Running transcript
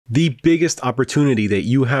The biggest opportunity that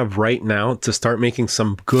you have right now to start making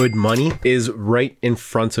some good money is right in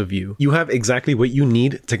front of you. You have exactly what you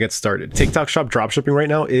need to get started. TikTok Shop dropshipping right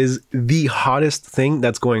now is the hottest thing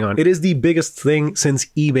that's going on. It is the biggest thing since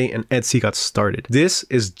eBay and Etsy got started. This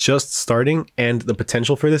is just starting, and the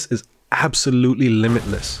potential for this is absolutely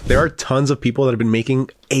limitless. There are tons of people that have been making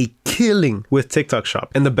a killing with TikTok Shop.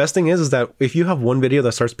 And the best thing is that if you have one video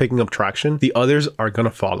that starts picking up traction, the others are gonna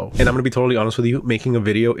follow. And I'm gonna be totally honest with you, making a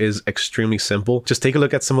video is extremely simple. Just take a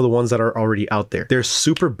look at some of the ones that are already out there. They're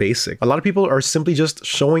super basic. A lot of people are simply just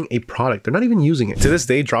showing a product. They're not even using it. To this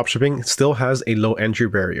day, dropshipping still has a low entry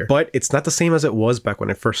barrier, but it's not the same as it was back when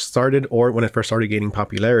it first started or when it first started gaining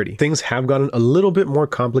popularity. Things have gotten a little bit more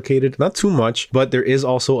complicated, not too much, but there is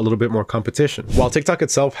also a little bit more competition. While TikTok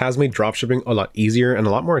itself has made dropshipping a lot easier and a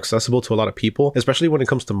lot more accessible to a lot of people, especially when it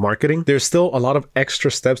comes to marketing, there's still a lot of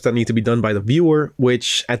extra steps that need to be done by the viewer,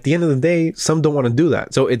 which at the end of the day, some don't want to do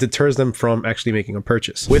that. So it deters them from actually making a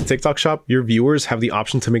purchase. With TikTok Shop, your viewers have the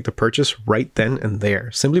option to make the purchase right then and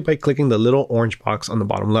there, simply by clicking the little orange box on the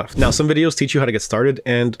bottom left. Now, some videos teach you how to get started,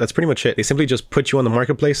 and that's pretty much it. They simply just put you on the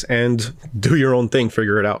marketplace and do your own thing,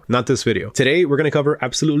 figure it out. Not this video. Today, we're going to cover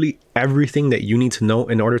absolutely everything that you need to know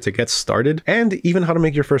in order to get started, and even how to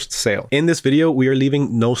make your first sale. In this video, we are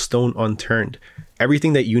leaving no stone unturned.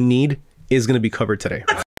 Everything that you need is going to be covered today.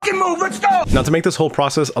 Let's go! Now, to make this whole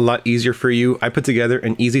process a lot easier for you, I put together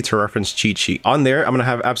an easy to reference cheat sheet. On there, I'm going to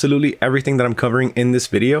have absolutely everything that I'm covering in this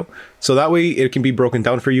video, so that way it can be broken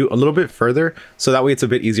down for you a little bit further, so that way it's a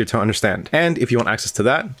bit easier to understand. And if you want access to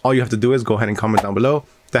that, all you have to do is go ahead and comment down below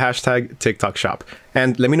the hashtag TikTok Shop,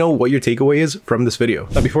 and let me know what your takeaway is from this video.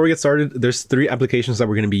 Now, before we get started, there's 3 applications that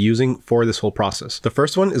we're going to be using for this whole process. The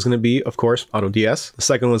first one is going to be, of course, AutoDS. The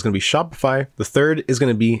second one is going to be Shopify. The third is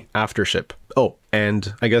going to be Aftership. Oh,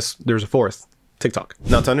 and I guess there's a fourth, TikTok.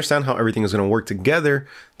 Now, to understand how everything is going to work together,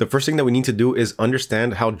 the first thing that we need to do is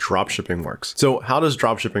understand how dropshipping works. So how does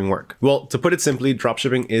dropshipping work? Well, to put it simply,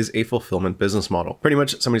 dropshipping is a fulfillment business model. Pretty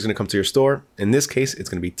much somebody's going to come to your store. In this case, it's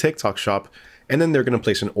going to be TikTok Shop, and then they're going to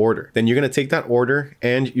place an order. Then you're going to take that order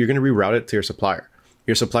and you're going to reroute it to your supplier.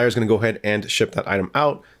 Your supplier is going to go ahead and ship that item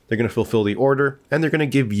out. They're going to fulfill the order, and they're going to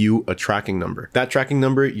give you a tracking number. That tracking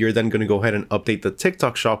number, you're then going to go ahead and update the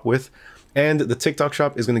TikTok Shop with, and the TikTok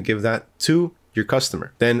Shop is going to give that to your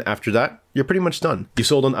customer. Then after that, you're pretty much done. You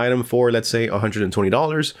sold an item for, let's say,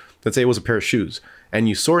 $120. Let's say it was a pair of shoes, and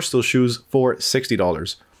you sourced those shoes for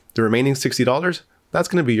 $60. The remaining $60, that's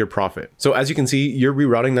going to be your profit. So as you can see, you're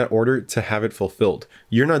rerouting that order to have it fulfilled.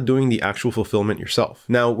 You're not doing the actual fulfillment yourself.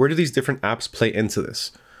 Now, where do these different apps play into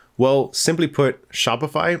this? Well, simply put,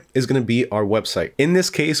 Shopify is going to be our website. In this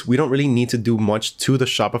case, we don't really need to do much to the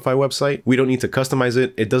Shopify website. We don't need to customize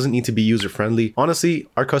it. It doesn't need to be user-friendly. Honestly,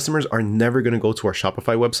 our customers are never going to go to our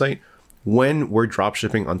Shopify website when we're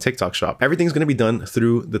dropshipping on TikTok Shop. Everything's going to be done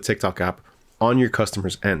through the TikTok app on your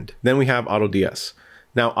customer's end. Then we have AutoDS.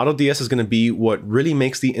 Now, AutoDS is going to be what really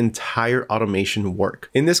makes the entire automation work.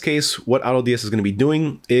 In this case, what AutoDS is going to be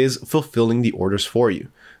doing is fulfilling the orders for you.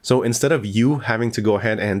 So instead of you having to go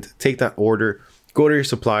ahead and take that order, go to your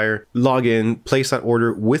supplier, log in, place that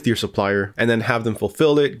order with your supplier, and then have them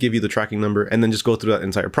fulfill it, give you the tracking number, and then just go through that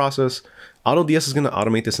entire process, AutoDS is going to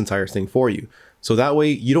automate this entire thing for you. So that way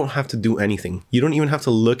you don't have to do anything. You don't even have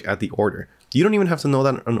to look at the order. You don't even have to know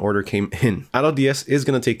that an order came in. AutoDS is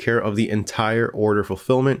going to take care of the entire order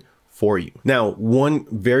fulfillment for you. Now, one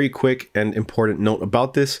very quick and important note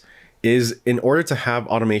about this is in order to have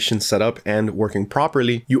automation set up and working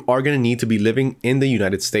properly, you are going to need to be living in the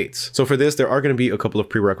United States. So for this, there are going to be a couple of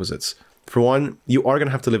prerequisites. For one, you are going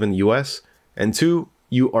to have to live in the US, and 2,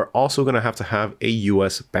 you are also going to have a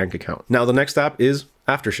US bank account. Now, the next app is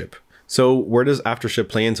Aftership. So where does Aftership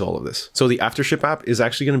play into all of this? So the Aftership app is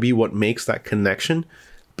actually going to be what makes that connection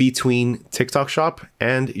between TikTok Shop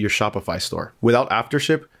and your Shopify store. Without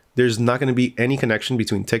Aftership, there's not going to be any connection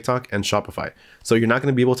between TikTok and Shopify. So you're not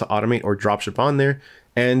going to be able to automate or dropship on there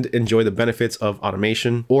and enjoy the benefits of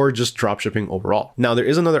automation or just dropshipping overall. Now, there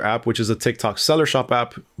is another app, which is a TikTok Seller Shop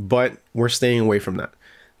app, but we're staying away from that.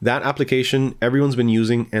 That application everyone's been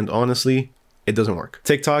using, and honestly, it doesn't work.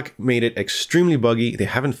 TikTok made it extremely buggy. They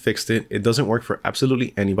haven't fixed it. It doesn't work for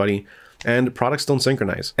absolutely anybody, and products don't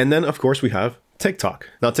synchronize. And then, of course, we have TikTok.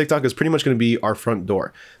 Now, TikTok is pretty much going to be our front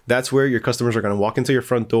door. That's where your customers are going to walk into your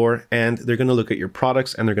front door, and they're going to look at your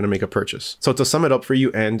products and they're going to make a purchase. So to sum it up for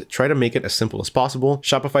you and try to make it as simple as possible,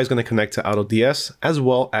 Shopify is going to connect to AutoDS as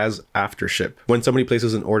well as Aftership. When somebody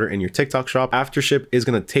places an order in your TikTok shop, Aftership is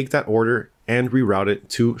going to take that order and reroute it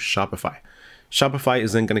to Shopify. Shopify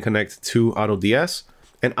is then going to connect to AutoDS,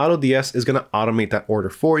 and AutoDS is going to automate that order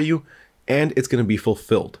for you and it's going to be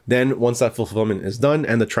fulfilled. Then once that fulfillment is done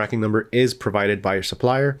and the tracking number is provided by your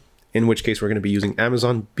supplier, in which case we're going to be using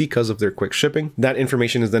Amazon because of their quick shipping, that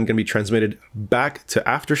information is then going to be transmitted back to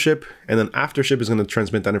Aftership, and then Aftership is going to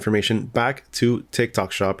transmit that information back to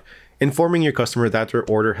TikTok Shop, informing your customer that their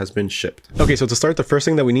order has been shipped. Okay, so to start, the first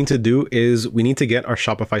thing that we need to do is we need to get our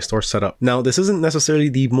Shopify store set up. Now, this isn't necessarily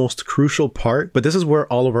the most crucial part, but this is where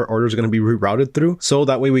all of our orders are going to be rerouted through, so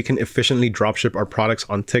that way we can efficiently dropship our products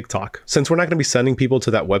on TikTok. Since we're not going to be sending people to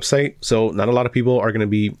that website, so not a lot of people are going to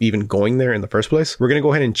be even going there in the first place, we're going to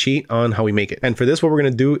go ahead and cheat on how we make it. And for this, what we're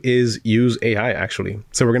going to do is use AI actually.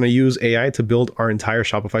 So we're going to use AI to build our entire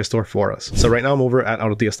Shopify store for us. So right now I'm over at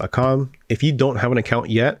AutoDS.com. If you don't have an account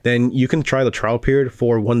yet, then you can try the trial period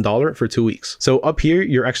for $1 for 2 weeks. So up here,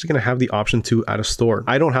 you're actually going to have the option to add a store.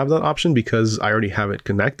 I don't have that option because I already have it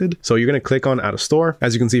connected. So you're going to click on add a store.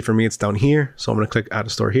 As you can see for me, it's down here. So I'm going to click add a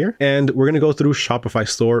store here, and we're going to go through Shopify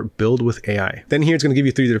store, build with AI. Then here it's going to give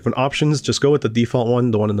you 3 different options. Just go with the default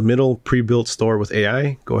one, the one in the middle, pre-built store with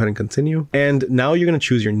AI. Go ahead and continue. And now you're going to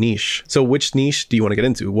choose your niche. So which niche do you want to get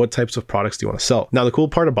into? What types of products do you want to sell? Now, the cool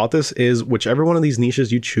part about this is whichever one of these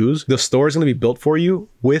niches you choose, the store is going to be built for you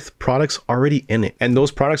with products already in it. And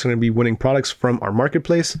those products are going to be winning products from our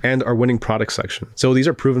marketplace and our winning product section. So these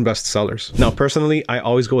are proven best sellers. Now, personally, I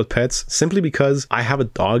always go with pets simply because I have a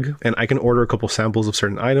dog and I can order a couple samples of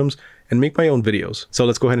certain items and make my own videos. So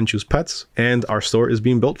let's go ahead and choose pets, and our store is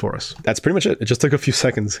being built for us. That's pretty much it. It just took a few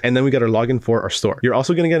seconds. And then we got our login for our store. You're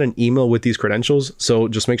also going to get an email with these credentials, so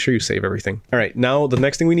just make sure you save everything. All right, now the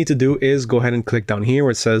next thing we need to do is go ahead and click down here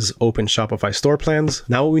where it says open Shopify store plans.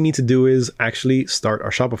 Now what we need to do is actually start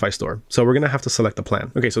our Shopify store. So we're going to have to select the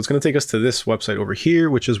plan. Okay, so it's going to take us to this website over here,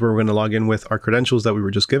 which is where we're going to log in with our credentials that we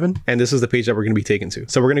were just given. And this is the page that we're going to be taken to.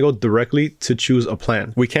 So we're going to go directly to choose a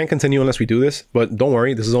plan. We can't continue unless we do this, but don't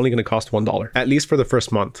worry, this is only going to cost $1, at least for the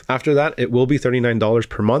first month. After that, it will be $39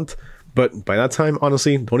 per month. But by that time,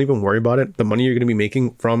 honestly, don't even worry about it. The money you're going to be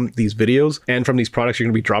making from these videos and from these products you're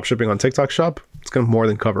going to be drop shipping on TikTok Shop, it's going to more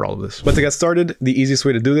than cover all of this. But to get started, the easiest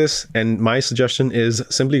way to do this, and my suggestion, is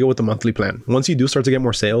simply go with the monthly plan. Once you do start to get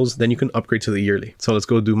more sales, then you can upgrade to the yearly. So let's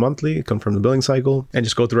go do monthly, confirm the billing cycle, and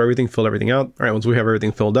just go through everything, fill everything out. All right, once we have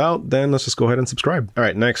everything filled out, then let's just go ahead and subscribe. All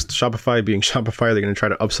right, next, Shopify. Being Shopify, they're going to try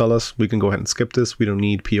to upsell us. We can go ahead and skip this. We don't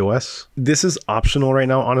need POS. This is optional right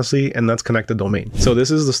now, honestly, and that's connected domain. So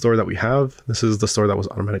this is the store that we have. This is the store that was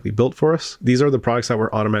automatically built for us. These are the products that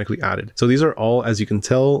were automatically added. So these are all, as you can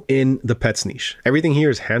tell, in the pets niche. Everything here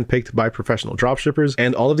is handpicked by professional dropshippers,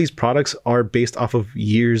 and all of these products are based off of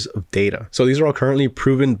years of data. So these are all currently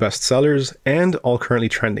proven best sellers and all currently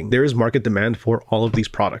trending. There is market demand for all of these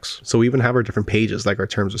products. So we even have our different pages, like our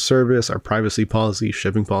terms of service, our privacy policy,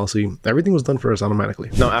 shipping policy. Everything was done for us automatically.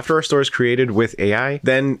 Now, after our store is created with AI,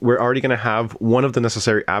 then we're already going to have one of the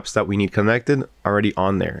necessary apps that we need connected already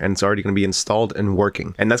on there, and it's already going to be installed and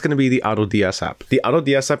working. And that's going to be the AutoDS app. The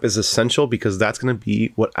AutoDS app is essential because that's going to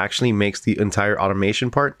be what actually makes the entire automation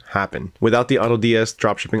part happen. Without the AutoDS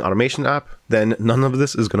dropshipping automation app, then none of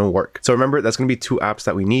this is going to work. So remember, that's going to be 2 apps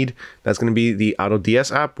that we need. That's going to be the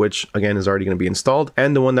AutoDS app, which again is already going to be installed,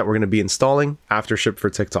 and the one that we're going to be installing, Aftership for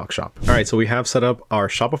TikTok Shop. All right, so we have set up our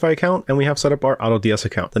Shopify account and we have set up our AutoDS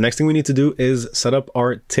account. The next thing we need to do is set up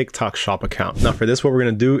our TikTok Shop account. Now for this, what we're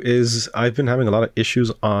going to do is, I've been having a lot of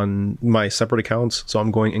issues on my separate accounts, so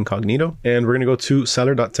I'm going incognito, and we're going to go to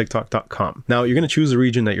seller.tiktok.com. Now you're going to choose the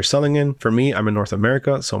region that you're selling in. For me, I'm in North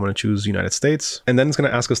America, so I'm going to choose United States, and then it's going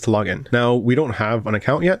to ask us to log in. Now we don't have an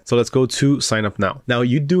account yet, so let's go to sign up now. Now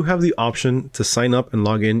you do have the option to sign up and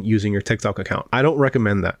log in using your TikTok account. I don't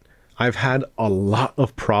recommend that. I've had a lot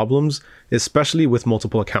of problems, especially with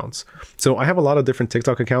multiple accounts. So I have a lot of different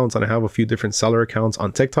TikTok accounts and I have a few different seller accounts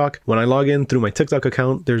on TikTok. When I log in through my TikTok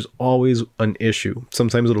account, there's always an issue.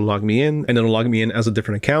 Sometimes it'll log me in and it'll log me in as a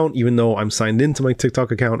different account, even though I'm signed into my TikTok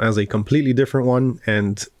account as a completely different one.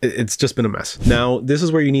 And it's just been a mess. Now, this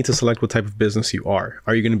is where you need to select what type of business you are.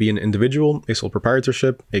 Are you going to be an individual, a sole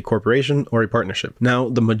proprietorship, a corporation, or a partnership? Now,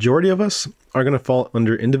 the majority of us are going to fall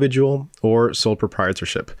under individual or sole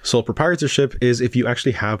proprietorship. Sole proprietorship is if you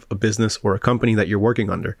actually have a business or a company that you're working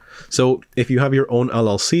under. So if you have your own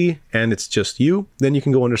LLC and it's just you, then you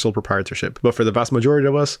can go under sole proprietorship. But for the vast majority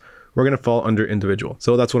of us, we're going to fall under individual.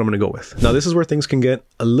 So that's what I'm going to go with. Now, this is where things can get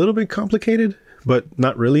a little bit complicated, but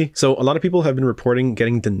not really. So a lot of people have been reporting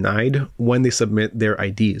getting denied when they submit their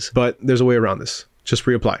IDs, but there's a way around this. Just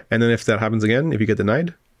reapply. And then if that happens again, if you get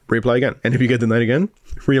denied, reapply again. And if you get denied again,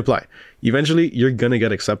 reapply. Eventually, you're gonna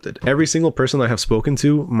get accepted. Every single person I have spoken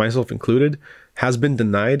to, myself included, has been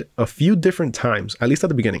denied a few different times, at least at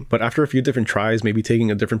the beginning. But after a few different tries, maybe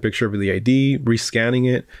taking a different picture of the ID,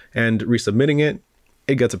 rescanning it, and resubmitting it,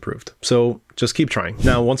 it gets approved. So just keep trying.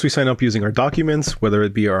 Now, once we sign up using our documents, whether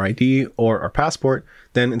it be our ID or our passport,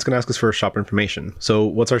 then it's going to ask us for shop information. So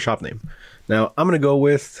what's our shop name? Now I'm going to go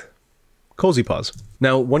with Cozy Paws.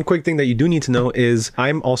 Now, one quick thing that you do need to know is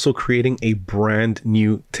I'm also creating a brand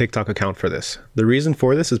new TikTok account for this. The reason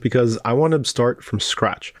for this is because I want to start from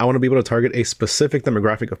scratch. I want to be able to target a specific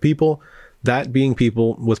demographic of people, that being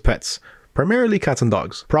people with pets. Primarily cats and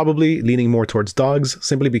dogs, probably leaning more towards dogs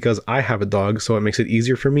simply because I have a dog, so it makes it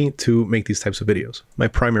easier for me to make these types of videos. My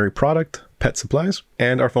primary product, pet supplies,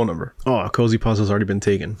 and our phone number. Oh, Cozy Paws has already been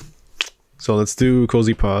taken. So let's do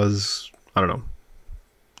Cozy Paws, I don't know,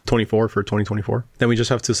 24 for 2024. Then we just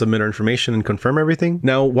have to submit our information and confirm everything.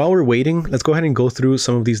 Now, while we're waiting, let's go ahead and go through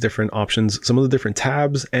some of these different options, some of the different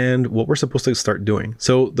tabs, and what we're supposed to start doing.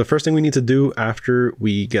 So the first thing we need to do after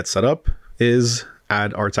we get set up is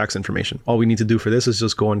add our tax information. All we need to do for this is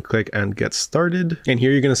just go and click and get started. And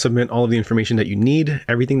here you're going to submit all of the information that you need,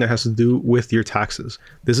 everything that has to do with your taxes.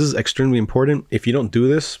 This is extremely important. If you don't do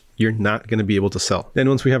this, you're not going to be able to sell. Then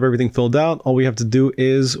once we have everything filled out, all we have to do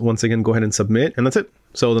is once again, go ahead and submit, and that's it.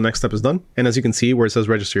 So the next step is done. And as you can see where it says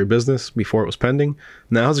register your business, before it was pending,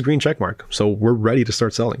 now has a green check mark. So we're ready to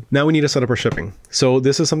start selling. Now we need to set up our shipping. So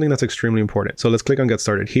this is something that's extremely important. So let's click on get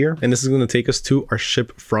started here. And this is going to take us to our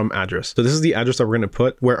ship from address. So this is the address that we're going to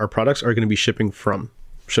put where our products are going to be shipping from,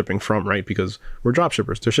 right? Because we're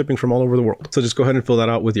dropshippers, they're shipping from all over the world. So just go ahead and fill that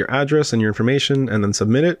out with your address and your information and then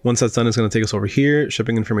submit it. Once that's done, it's going to take us over here,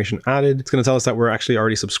 shipping information added. It's going to tell us that we're actually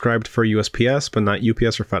already subscribed for USPS, but not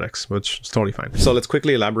UPS or FedEx, which is totally fine. So let's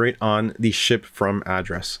quickly elaborate on the ship from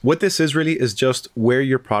address. What this is really is just where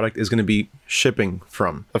your product is going to be shipping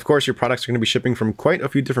from. Of course, your products are going to be shipping from quite a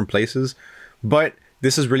few different places, but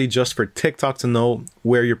this is really just for TikTok to know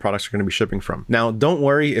where your products are going to be shipping from. Now, don't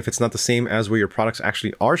worry if it's not the same as where your products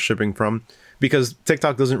actually are shipping from, because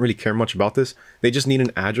TikTok doesn't really care much about this. They just need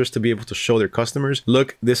an address to be able to show their customers,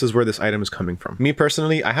 look, this is where this item is coming from. Me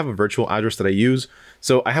personally, I have a virtual address that I use.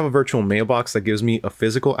 So I have a virtual mailbox that gives me a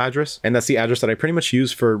physical address, and that's the address that I pretty much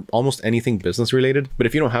use for almost anything business related. But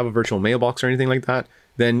if you don't have a virtual mailbox or anything like that,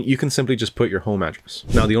 then you can simply just put your home address.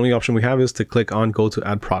 Now, the only option we have is to click on go to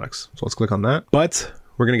add products. So let's click on that, but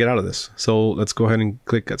we're going to get out of this. So let's go ahead and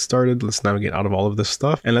click get started. Let's navigate out of all of this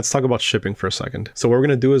stuff. And let's talk about shipping for a second. So what we're going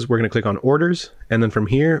to do is we're going to click on orders. And then from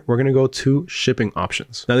here, we're going to go to shipping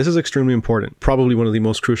options. Now, this is extremely important, probably one of the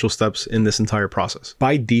most crucial steps in this entire process.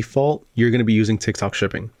 By default, you're going to be using TikTok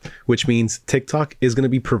shipping, which means TikTok is going to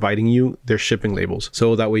be providing you their shipping labels.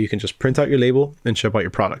 So that way you can just print out your label and ship out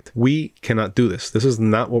your product. We cannot do this. This is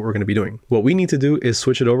not what we're going to be doing. What we need to do is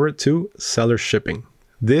switch it over to seller shipping.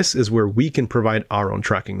 This is where we can provide our own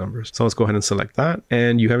tracking numbers. So let's go ahead and select that.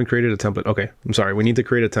 And you haven't created a template. Okay, I'm sorry. We need to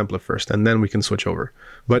create a template first, and then we can switch over.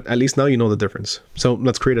 But at least now you know the difference. So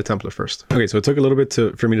let's create a template first. Okay, so it took a little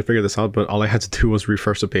bit for me to figure this out, but all I had to do was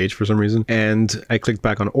refresh the page for some reason. And I clicked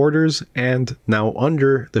back on orders. And now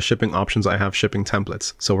under the shipping options, I have shipping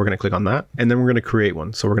templates. So we're going to click on that. And then we're going to create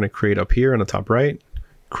one. So we're going to create up here on the top right,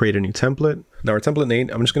 create a new template. Now our template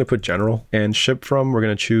name, I'm just going to put general, and ship from, we're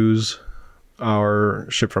going to choose our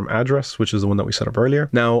ship from address, which is the one that we set up earlier.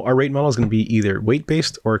 Now our rate model is going to be either weight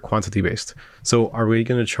based or quantity based. So are we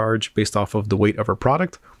going to charge based off of the weight of our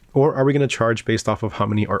product, or are we going to charge based off of how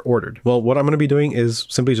many are ordered? Well, what I'm going to be doing is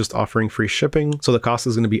simply just offering free shipping. So the cost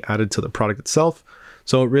is going to be added to the product itself.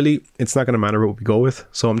 So really, it's not going to matter what we go with.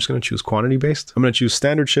 So I'm just going to choose quantity based. I'm going to choose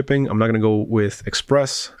standard shipping. I'm not going to go with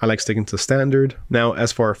express. I like sticking to standard. Now,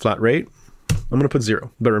 as for our flat rate, I'm going to put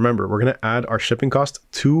 0, but remember, we're going to add our shipping cost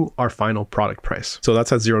to our final product price. So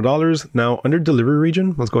that's at $0. Now under delivery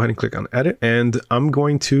region, let's go ahead and click on edit, and I'm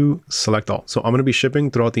going to select all. So I'm going to be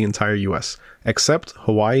shipping throughout the entire US, except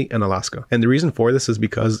Hawaii and Alaska. And the reason for this is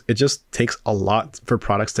because it just takes a lot for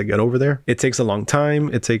products to get over there. It takes a long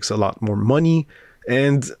time. It takes a lot more money.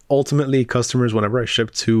 And ultimately, customers, whenever I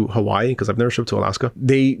ship to Hawaii, because I've never shipped to Alaska,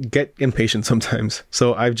 they get impatient sometimes.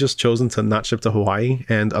 So I've just chosen to not ship to Hawaii,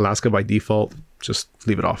 and Alaska by default, just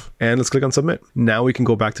leave it off. And let's click on submit. Now we can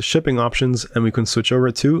go back to shipping options, and we can switch over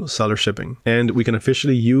to seller shipping, and we can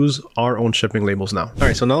officially use our own shipping labels now. All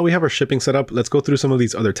right, so now that we have our shipping set up, let's go through some of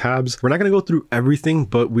these other tabs. We're not going to go through everything,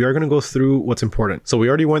 but we are going to go through what's important. So we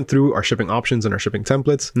already went through our shipping options and our shipping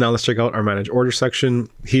templates. Now let's check out our manage order section.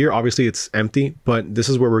 Here, obviously it's empty, but this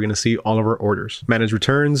is where we're going to see all of our orders. Manage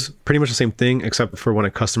returns, pretty much the same thing, except for when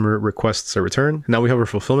a customer requests a return. Now we have our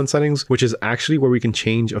fulfillment settings, which is actually where we can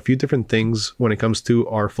change a few different things when it comes to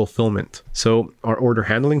our fulfillment. So our order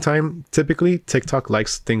handling time, typically TikTok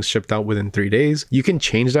likes things shipped out within 3 days. You can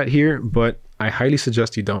change that here, but I highly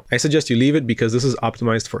suggest you don't. I suggest you leave it because this is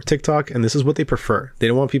optimized for TikTok and this is what they prefer. They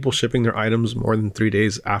don't want people shipping their items more than 3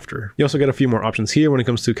 days after. You also get a few more options here when it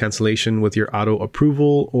comes to cancellation with your auto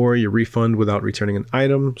approval or your refund without returning an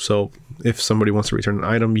item. So if somebody wants to return an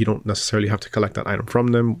item, you don't necessarily have to collect that item from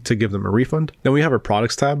them to give them a refund. Then we have our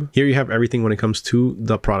products tab. Here you have everything when it comes to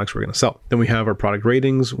the products we're going to sell. Then we have our product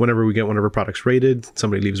ratings. Whenever we get one of our products rated,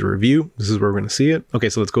 somebody leaves a review. This is where we're going to see it. Okay,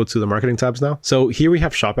 so let's go to the marketing tabs now. So here we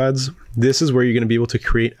have shop ads. This is where you're going to be able to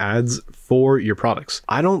create ads for your products.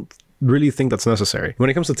 I don't really think that's necessary. When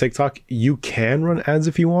it comes to TikTok, you can run ads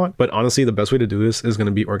if you want, but honestly, the best way to do this is going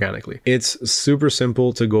to be organically. It's super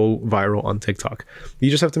simple to go viral on TikTok. You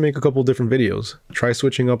just have to make a couple different videos. Try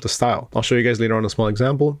switching up the style. I'll show you guys later on a small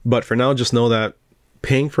example, but for now, just know that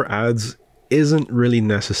paying for ads isn't really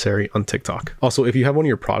necessary on TikTok. Also, if you have one of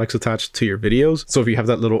your products attached to your videos, so if you have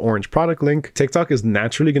that little orange product link, TikTok is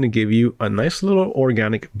naturally going to give you a nice little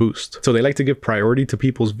organic boost. So they like to give priority to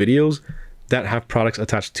people's videos that have products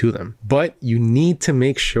attached to them. But you need to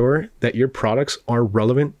make sure that your products are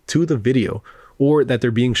relevant to the video or that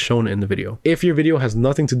they're being shown in the video. If your video has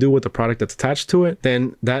nothing to do with the product that's attached to it,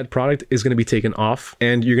 then that product is going to be taken off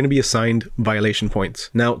and you're going to be assigned violation points.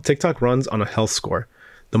 Now, TikTok runs on a health score.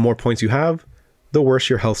 The more points you have, the worse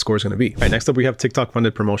your health score is going to be. All right, next up, we have TikTok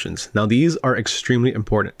funded promotions. Now, these are extremely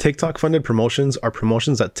important. TikTok funded promotions are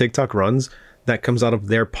promotions that TikTok runs that comes out of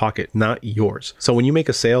their pocket, not yours. So when you make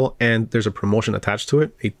a sale and there's a promotion attached to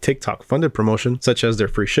it, a TikTok funded promotion, such as their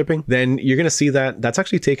free shipping, then you're going to see that that's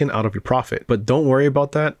actually taken out of your profit. But don't worry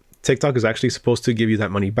about that. TikTok is actually supposed to give you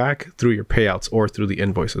that money back through your payouts or through the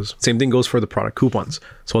invoices. Same thing goes for the product coupons.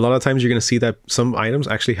 So a lot of times you're going to see that some items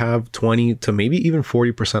actually have 20 to maybe even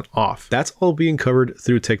 40% off. That's all being covered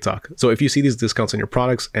through TikTok. So if you see these discounts on your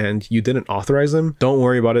products and you didn't authorize them, don't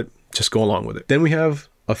worry about it. Just go along with it. Then we have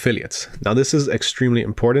affiliates. Now this is extremely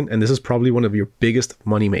important and this is probably one of your biggest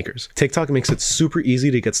money makers. TikTok makes it super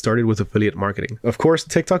easy to get started with affiliate marketing. Of course,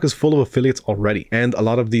 TikTok is full of affiliates already and a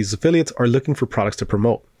lot of these affiliates are looking for products to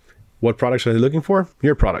promote. What products are they looking for?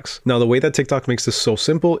 Your products. Now, the way that TikTok makes this so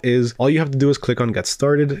simple is all you have to do is click on get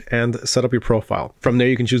started and set up your profile. From there,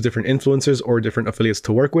 you can choose different influencers or different affiliates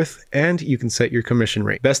to work with, and you can set your commission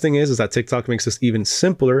rate. Best thing is that TikTok makes this even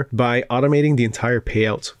simpler by automating the entire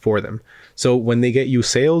payouts for them. So when they get you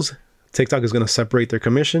sales, TikTok is going to separate their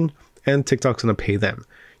commission and TikTok's going to pay them.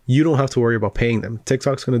 You don't have to worry about paying them.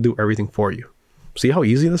 TikTok's going to do everything for you. See how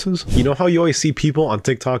easy this is? You know how you always see people on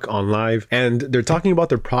TikTok on live and they're talking about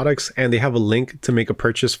their products and they have a link to make a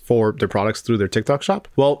purchase for their products through their TikTok shop?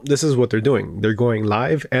 Well, this is what they're doing. They're going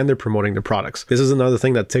live and they're promoting their products. This is another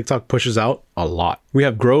thing that TikTok pushes out a lot. We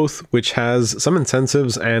have growth, which has some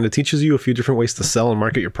incentives and it teaches you a few different ways to sell and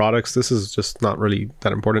market your products. This is just not really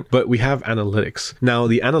that important, but we have analytics. Now,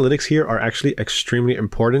 the analytics here are actually extremely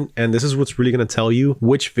important. And this is what's really going to tell you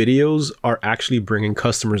which videos are actually bringing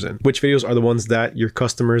customers in, which videos are the ones that your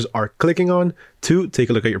customers are clicking on to take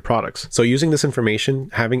a look at your products. So using this information,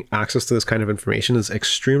 having access to this kind of information is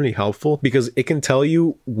extremely helpful because it can tell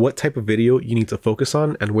you what type of video you need to focus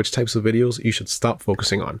on and which types of videos you should stop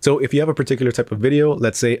focusing on. So if you have a particular type of video,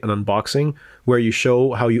 let's say an unboxing where you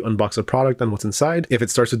show how you unbox a product and what's inside, if it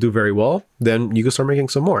starts to do very well, then you can start making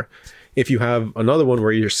some more. If you have another one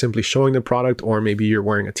where you're simply showing the product or maybe you're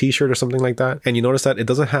wearing a t-shirt or something like that, and you notice that it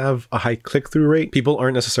doesn't have a high click-through rate, people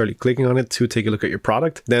aren't necessarily clicking on it to take a look at your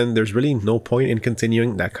product, then there's really no point in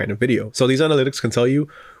continuing that kind of video. So these analytics can tell you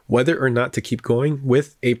whether or not to keep going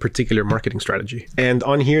with a particular marketing strategy. And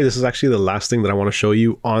on here, this is actually the last thing that I want to show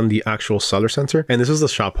you on the actual seller center. And this is the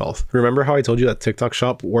shop health. Remember how I told you that TikTok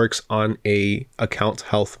shop works on a account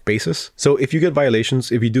health basis? So if you get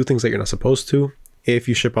violations, if you do things that you're not supposed to, if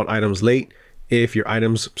you ship out items late, if your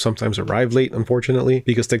items sometimes arrive late, unfortunately,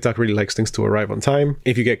 because TikTok really likes things to arrive on time,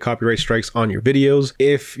 if you get copyright strikes on your videos,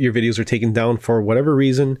 if your videos are taken down for whatever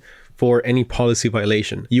reason, for any policy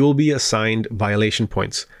violation, you will be assigned violation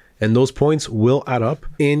points. And those points will add up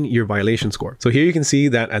in your violation score. So here you can see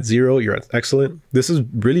that at 0, you're at excellent. This is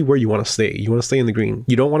really where you want to stay. You want to stay in the green.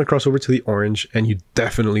 You don't want to cross over to the orange, and you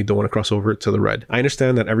definitely don't want to cross over to the red. I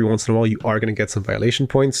understand that every once in a while you are going to get some violation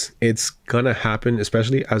points. It's going to happen,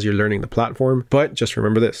 especially as you're learning the platform. But just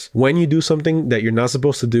remember this, when you do something that you're not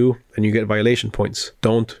supposed to do and you get violation points,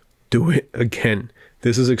 don't do it again.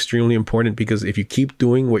 This is extremely important because if you keep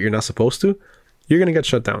doing what you're not supposed to, you're going to get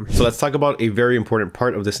shut down. So let's talk about a very important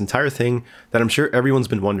part of this entire thing that I'm sure everyone's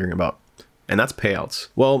been wondering about, and that's payouts.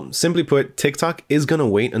 Well, simply put, TikTok is going to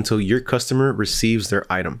wait until your customer receives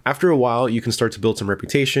their item. After a while, you can start to build some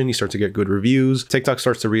reputation, you start to get good reviews. TikTok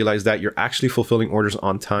starts to realize that you're actually fulfilling orders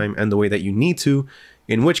on time and the way that you need to,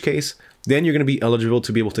 in which case then you're going to be eligible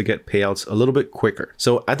to be able to get payouts a little bit quicker.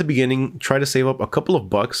 So at the beginning, try to save up a couple of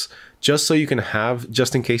bucks just so you can have,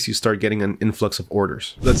 just in case you start getting an influx of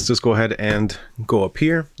orders. Let's just go ahead and go up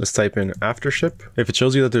here. Let's type in Aftership. If it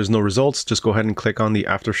shows you that there's no results, just go ahead and click on the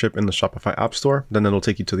Aftership in the Shopify App Store. Then it'll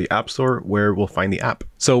take you to the App Store where we'll find the app.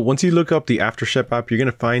 So once you look up the Aftership app, you're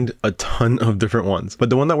going to find a ton of different ones. But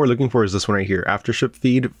the one that we're looking for is this one right here, Aftership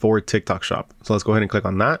feed for TikTok shop. So let's go ahead and click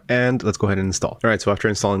on that and let's go ahead and install. All right, so after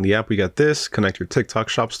installing the app, we got this, connect your TikTok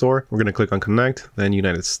shop store. We're going to click on connect, then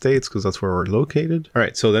United States, because that's where we're located. All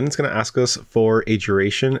right, so then it's going to ask us for a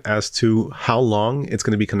duration as to how long it's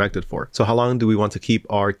going to be connected for. So how long do we want to keep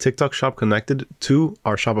our TikTok shop connected to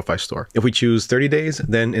our Shopify store? If we choose 30 days,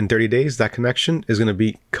 then in 30 days, that connection is going to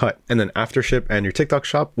be cut. And then Aftership and your TikTok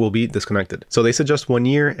shop will be disconnected. So they suggest 1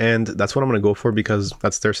 year, and that's what I'm going to go for because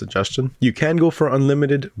that's their suggestion. You can go for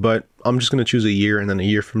unlimited, but I'm just going to choose a year, and then a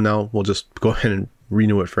year from now, we'll just go ahead and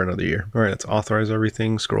renew it for another year. All right, let's authorize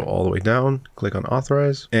everything. Scroll all the way down, click on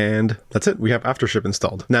authorize, and that's it. We have Aftership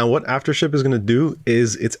installed. Now, what Aftership is going to do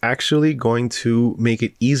is it's actually going to make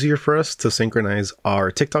it easier for us to synchronize our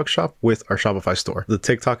TikTok shop with our Shopify store. The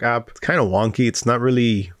TikTok app, it's kind of wonky. It's not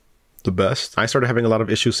really the best. I started having a lot of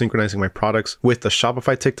issues synchronizing my products with the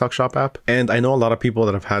Shopify TikTok shop app, and I know a lot of people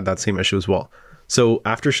that have had that same issue as well. So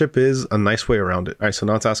Aftership is a nice way around it. All right, so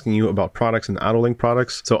now it's asking you about products and auto-link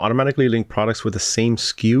products. So automatically link products with the same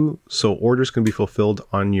SKU, so orders can be fulfilled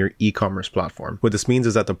on your e-commerce platform. What this means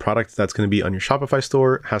is that the product that's going to be on your Shopify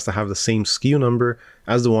store has to have the same SKU number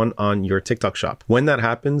as the one on your TikTok shop. When that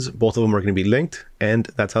happens, both of them are going to be linked, and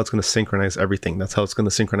that's how it's going to synchronize everything. That's how it's going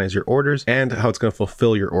to synchronize your orders and how it's going to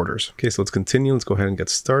fulfill your orders. Okay, so let's continue. Let's go ahead and get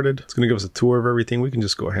started. It's going to give us a tour of everything. We can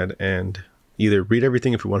just go ahead and either read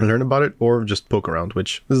everything if we want to learn about it or just poke around,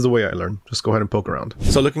 which this is the way I learn. Just go ahead and poke around.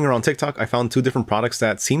 So looking around TikTok, I found two different products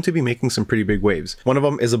that seem to be making some pretty big waves. One of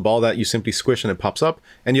them is a ball that you simply squish and it pops up,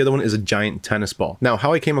 and the other one is a giant tennis ball. Now,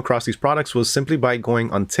 how I came across these products was simply by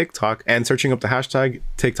going on TikTok and searching up the hashtag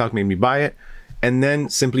TikTok made me buy it, and then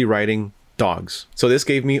simply writing dogs. So this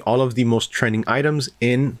gave me all of the most trending items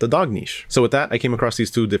in the dog niche. So with that, I came across these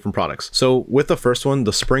two different products. So with the first one,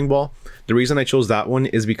 the spring ball, the reason I chose that one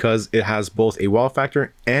is because it has both a wow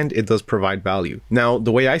factor and it does provide value. Now,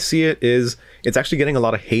 the way I see it is it's actually getting a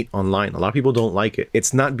lot of hate online. A lot of people don't like it.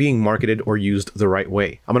 It's not being marketed or used the right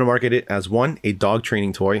way. I'm going to market it as one, a dog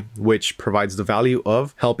training toy, which provides the value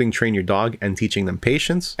of helping train your dog and teaching them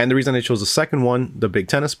patience. And the reason I chose the second one, the big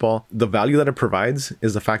tennis ball, the value that it provides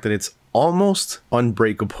is the fact that it's almost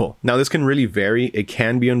unbreakable. Now, this can really vary. It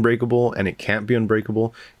can be unbreakable and it can't be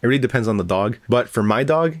unbreakable. It really depends on the dog. But for my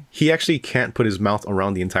dog, he actually can't put his mouth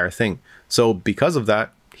around the entire thing. So because of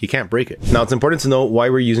that, he can't break it. Now, it's important to know why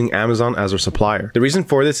we're using Amazon as our supplier. The reason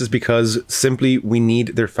for this is because simply we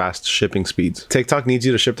need their fast shipping speeds. TikTok needs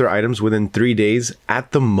you to ship their items within 3 days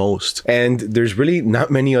at the most. And there's really not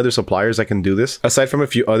many other suppliers that can do this, aside from a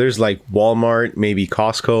few others like Walmart, maybe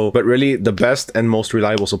Costco. But really the best and most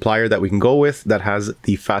reliable supplier that we can go with that has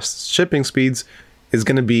the fast shipping speeds is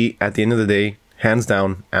going to be, at the end of the day, hands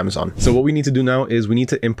down, Amazon. So what we need to do now is we need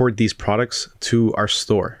to import these products to our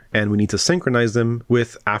store and we need to synchronize them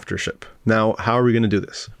with Aftership. Now, how are we going to do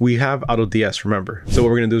this? We have AutoDS, remember. So what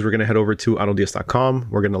we're going to do is we're going to head over to autods.com.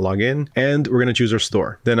 We're going to log in and we're going to choose our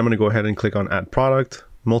store. Then I'm going to go ahead and click on add product,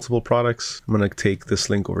 multiple products. I'm going to take this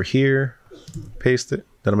link over here, paste it.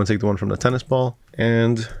 Then I'm going to take the one from the tennis ball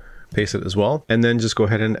and paste it as well, and then just go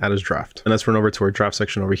ahead and add as draft. And let's run over to our draft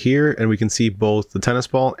section over here, and we can see both the tennis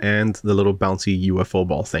ball and the little bouncy UFO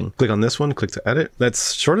ball thing. Click on this one, click to edit.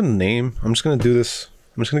 Let's shorten the name. I'm just going to do this.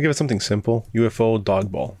 I'm just going to give it something simple, UFO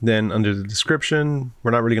dog ball. Then under the description,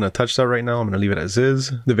 we're not really going to touch that right now. I'm going to leave it as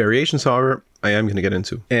is. The variations, however, I am going to get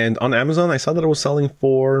into. And on Amazon, I saw that it was selling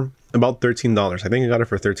for about $13. I think I got it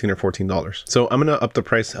for $13 or $14. So I'm going to up the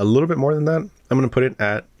price a little bit more than that. I'm going to put it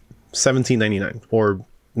at $17.99 or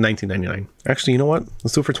 $19.99. Actually, you know what?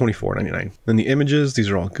 Let's do it for $24.99. Then the images, these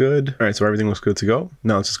are all good. All right, so everything looks good to go.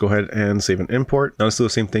 Now let's just go ahead and save and import. Now let's do the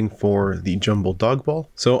same thing for the jumbo dog ball.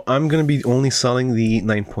 So I'm going to be only selling the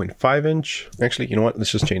 9.5 inch. Actually, you know what?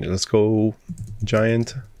 Let's just change it. Let's go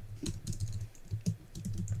giant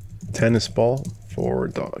tennis ball for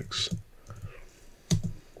dogs.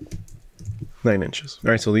 9 inches.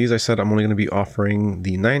 All right, so these I said I'm only going to be offering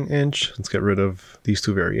the 9 inch. Let's get rid of these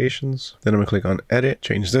two variations. Then I'm going to click on edit,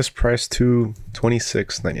 change this price to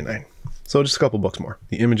 $26.99. So just a couple bucks more.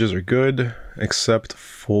 The images are good, except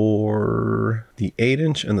for the 8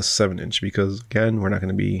 inch and the 7 inch, because again, we're not going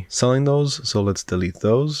to be selling those. So let's delete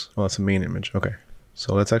those. Oh, that's a main image. Okay.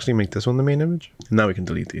 So let's actually make this one the main image. And now we can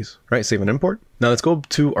delete these. All right, save and import. Now let's go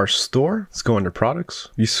to our store. Let's go under products.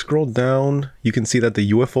 You scroll down, you can see that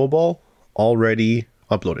the UFO ball already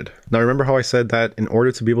uploaded. Now remember how I said that in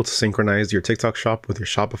order to be able to synchronize your TikTok shop with your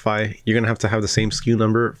Shopify, you're gonna have to have the same SKU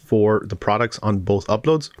number for the products on both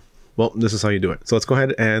uploads? Well, this is how you do it. So let's go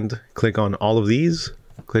ahead and click on all of these.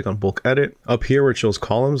 Click on bulk edit. Up here where it shows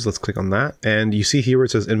columns, let's click on that. And you see here where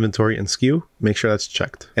it says inventory and SKU, make sure that's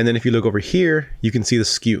checked. And then if you look over here, you can see the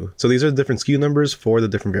SKU. So these are the different SKU numbers for the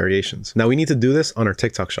different variations. Now we need to do this on our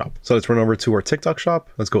TikTok shop. So let's run over to our TikTok shop.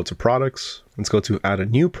 Let's go to products. Let's go to add a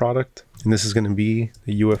new product. And this is going to be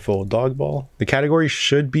the UFO dog ball. The category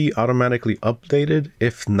should be automatically updated.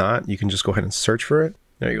 If not, you can just go ahead and search for it.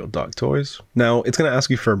 There you go, dog toys. Now it's going to ask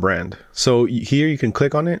you for a brand. So here you can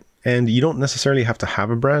click on it. And you don't necessarily have to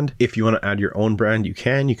have a brand. If you want to add your own brand, you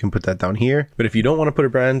can put that down here. But if you don't want to put a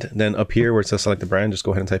brand, then up here where it says select the brand, just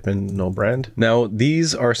go ahead and type in no brand. Now,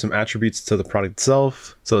 these are some attributes to the product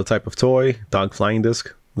itself. So the type of toy, dog flying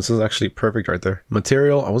disc. This is actually perfect right there.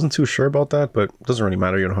 Material, I wasn't too sure about that, but it doesn't really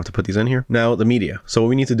matter. You don't have to put these in here. Now the media. So what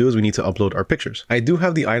we need to do is we need to upload our pictures. I do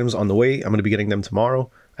have the items on the way. I'm going to be getting them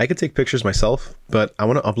tomorrow. I could take pictures myself, but I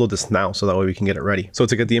want to upload this now so that way we can get it ready. So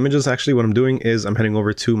to get the images, actually what I'm doing is I'm heading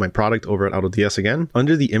over to my product over at AutoDS again.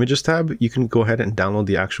 Under the images tab, you can go ahead and download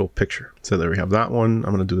the actual picture. So there we have that one.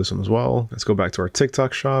 I'm going to do this one as well. Let's go back to our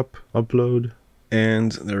TikTok shop, upload,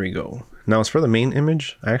 and there we go. Now as for the main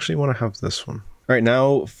image, I actually want to have this one. All right,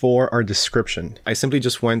 now for our description, I simply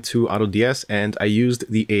just went to AutoDS and I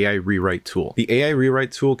used the AI rewrite tool. The AI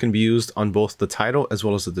rewrite tool can be used on both the title as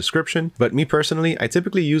well as the description. But me personally, I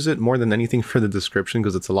typically use it more than anything for the description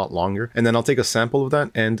because it's a lot longer. And then I'll take a sample of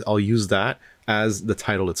that and I'll use that as the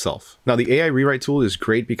title itself. Now the AI rewrite tool is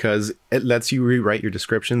great because it lets you rewrite your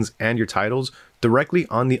descriptions and your titles directly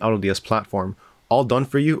on the AutoDS platform. All done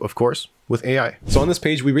for you, of course, with AI. So on this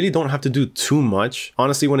page, we really don't have to do too much.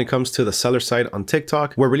 Honestly, when it comes to the seller side on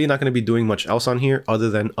TikTok, we're really not going to be doing much else on here other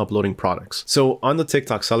than uploading products. So on the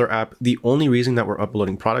TikTok seller app, the only reason that we're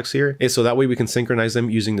uploading products here is so that way we can synchronize them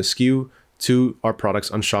using the SKU to our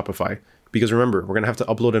products on Shopify. Because remember, we're going to have to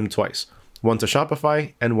upload them twice. One to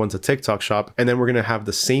Shopify and one to TikTok shop. And then we're going to have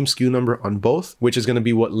the same SKU number on both, which is going to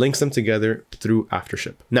be what links them together through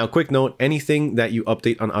Aftership. Now, quick note, anything that you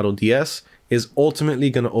update on AutoDS is ultimately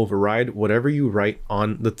going to override whatever you write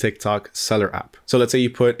on the TikTok seller app. So let's say you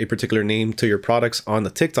put a particular name to your products on the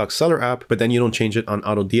TikTok seller app, but then you don't change it on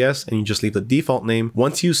AutoDS and you just leave the default name.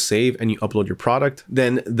 Once you save and you upload your product,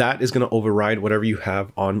 then that is going to override whatever you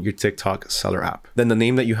have on your TikTok seller app. Then the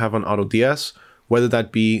name that you have on AutoDS, whether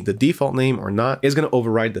that be the default name or not, is going to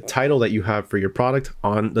override the title that you have for your product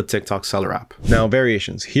on the TikTok seller app. Now,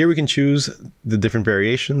 variations. Here we can choose the different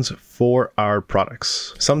variations for our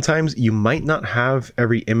products. Sometimes you might not have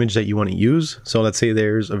every image that you want to use. So let's say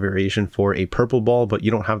there's a variation for a purple ball, but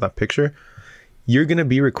you don't have that picture. You're going to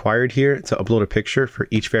be required here to upload a picture for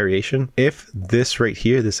each variation if this right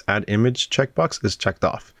here, this add image checkbox is checked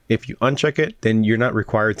off. If you uncheck it, then you're not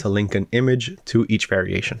required to link an image to each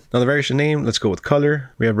variation. Now the variation name, let's go with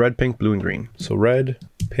color. We have red, pink, blue, and green. So red,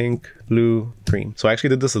 pink, blue, green. So I actually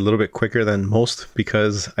did this a little bit quicker than most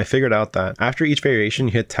because I figured out that after each variation,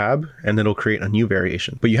 you hit tab and it'll create a new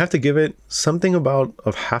variation. But you have to give it something about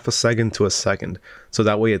of half a second to a second. So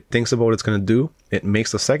that way it thinks about what it's going to do. It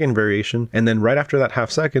makes the second variation. And then right after that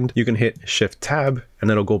half second, you can hit shift tab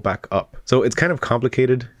and it'll go back up. So it's kind of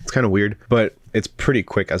complicated. It's kind of weird, but it's pretty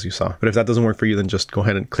quick as you saw. But if that doesn't work for you, then just go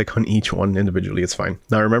ahead and click on each one individually. It's fine.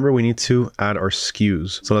 Now remember, we need to add our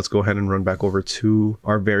SKUs. So let's go ahead and run back over to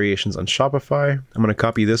our variations on Shopify. I'm going to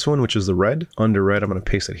copy this one, which is the red. Under red, I'm going to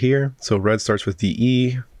paste it here. So red starts with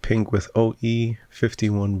DE, pink with OE,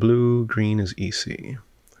 51 blue, green is EC.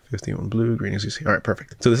 51 blue, green is EC. All right,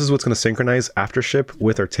 perfect. So this is what's going to synchronize Aftership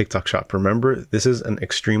with our TikTok shop. Remember, this is an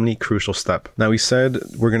extremely crucial step. Now we said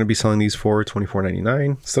we're going to be selling these for $24.99.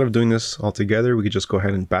 Instead of doing this all together, we could just go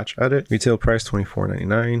ahead and batch edit. Retail price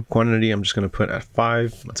 $24.99. Quantity, I'm just going to put at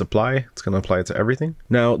 5. Let's apply. It's going to apply it to everything.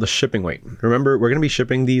 Now the shipping weight. Remember, we're going to be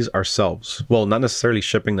shipping these ourselves. Well, not necessarily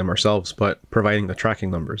shipping them ourselves, but providing the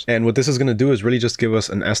tracking numbers. And what this is going to do is really just give us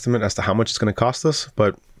an estimate as to how much it's going to cost us,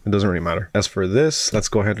 but it doesn't really matter. As for this, let's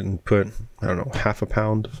go ahead and put, I don't know, half a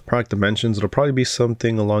pound. Product dimensions, it'll probably be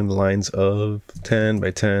something along the lines of 10 by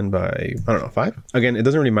 10 by, I don't know, 5. Again, it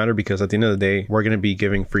doesn't really matter because at the end of the day, we're going to be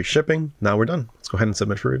giving free shipping. Now we're done. Let's go ahead and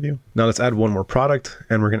submit for review. Now let's add one more product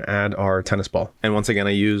and we're going to add our tennis ball. And once again,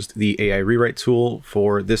 I used the AI rewrite tool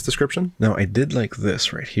for this description. Now I did like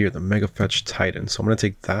this right here, the Mega Fetch Titan. So I'm going to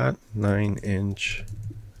take that 9-inch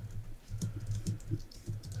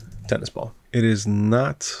tennis ball. It is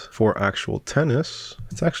not for actual tennis.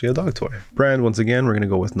 It's actually a dog toy. Brand, once again, we're going to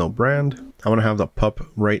go with no brand. I want to have the pup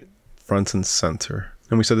right front and center.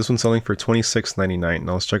 And we said this one's selling for $26.99.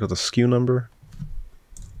 Now let's check out the SKU number.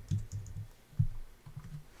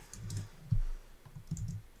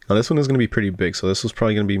 Now this one is going to be pretty big, so this was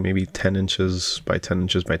probably going to be maybe 10 inches by 10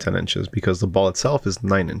 inches by 10 inches because the ball itself is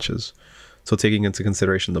 9 inches. So taking into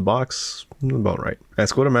consideration the box, about right.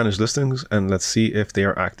 Let's go to manage listings and let's see if they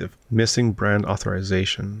are active. Missing brand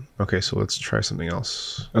authorization. Okay, so let's try something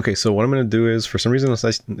else. Okay, so what I'm going to do is, for some reason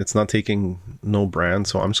it's not taking no brand,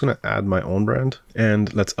 so I'm just going to add my own brand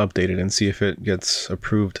and let's update it and see if it gets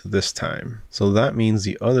approved this time. So that means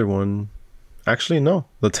the other one, actually, no,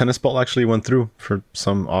 the tennis ball actually went through for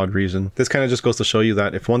some odd reason. This kind of just goes to show you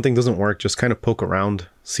that if one thing doesn't work, just kind of poke around,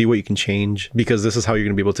 see what you can change, because this is how you're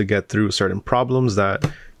going to be able to get through certain problems that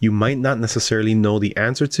you might not necessarily know the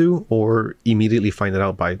answer to or immediately find it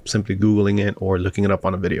out by simply Googling it or looking it up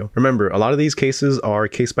on a video. Remember, a lot of these cases are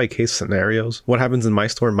case-by-case scenarios. What happens in my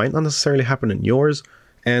store might not necessarily happen in yours,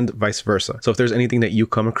 and vice versa. So if there's anything that you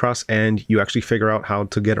come across and you actually figure out how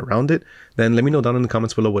to get around it, then let me know down in the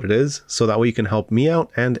comments below what it is, so that way you can help me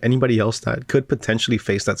out and anybody else that could potentially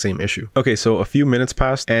face that same issue. Okay, so a few minutes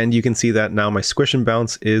passed and you can see that now my Squish and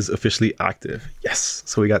Bounce is officially active. Yes,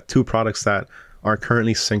 so we got 2 products that are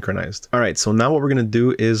currently synchronized. All right, so now what we're gonna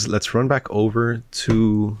do is let's run back over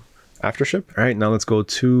to Aftership. All right, now let's go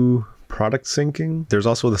to product syncing. There's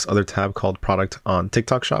also this other tab called product on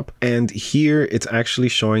TikTok shop, and here it's actually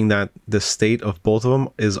showing that the state of both of them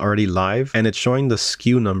is already live, and it's showing the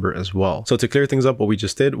SKU number as well. So to clear things up, what we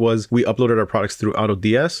just did was we uploaded our products through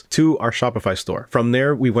AutoDS to our Shopify store. From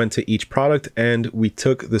there, we went to each product and we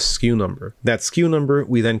took the SKU number. That SKU number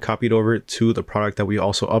we then copied over to the product that we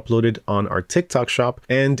also uploaded on our TikTok shop,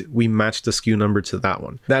 and we matched the SKU number to that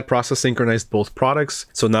one. That process synchronized both products,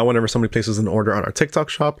 so now whenever somebody places an order on our TikTok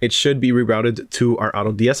shop, it should be rerouted to our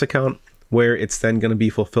AutoDS account, where it's then going to be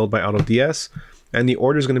fulfilled by AutoDS, and the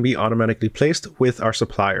order is going to be automatically placed with our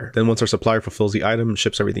supplier. Then once our supplier fulfills the item and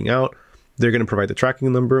ships everything out, they're going to provide the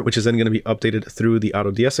tracking number, which is then going to be updated through the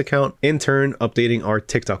AutoDS account, in turn updating our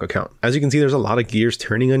TikTok account. As you can see, there's a lot of gears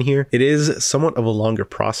turning on here. It is somewhat of a longer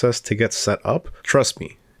process to get set up. Trust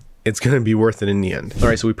me, it's going to be worth it in the end. All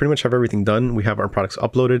right, so we pretty much have everything done. We have our products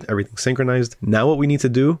uploaded, everything synchronized. Now what we need to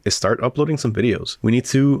do is start uploading some videos. We need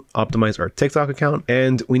to optimize our TikTok account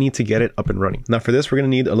and we need to get it up and running. Now for this, we're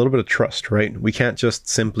going to need a little bit of trust, right? We can't just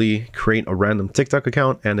simply create a random TikTok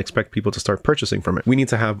account and expect people to start purchasing from it. We need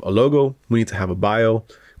to have a logo. We need to have a bio.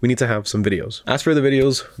 We need to have some videos. As for the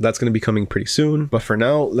videos, that's going to be coming pretty soon. But for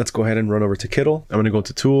now, let's go ahead and run over to Kittl. I'm going to go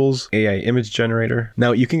to Tools, AI Image Generator.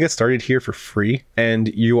 Now you can get started here for free and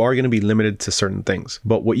you are going to be limited to certain things.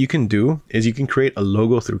 But what you can do is you can create a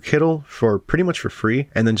logo through Kittl for pretty much for free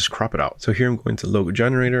and then just crop it out. So here I'm going to Logo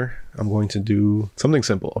Generator. I'm going to do something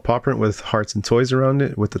simple, a paw print with hearts and toys around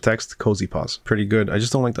it with the text Cozy Paws. Pretty good. I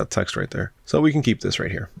just don't like that text right there. So we can keep this right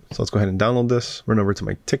here. So let's go ahead and download this, run over to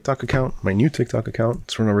my TikTok account, my new TikTok account.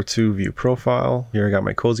 Let's run over to View Profile. Here I got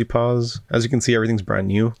my Cozy Paws. As you can see, everything's brand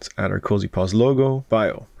new. Let's add our Cozy Paws logo.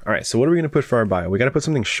 Bio. All right, so what are we going to put for our bio? We got to put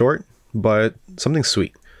something short, but something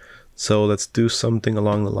sweet. So let's do something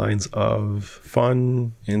along the lines of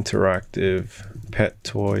fun, interactive, pet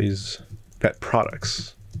toys, pet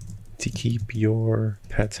products to keep your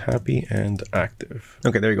pets happy and active.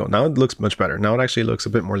 Okay, there you go. Now it looks much better. Now it actually looks a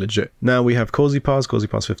bit more legit. Now we have Cozy Paws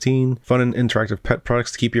 15, fun and interactive pet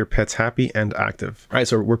products to keep your pets happy and active. All right,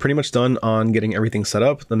 so we're pretty much done on getting everything set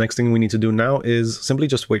up. The next thing we need to do now is simply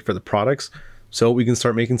just wait for the products so we can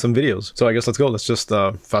start making some videos. So I guess let's go. Let's just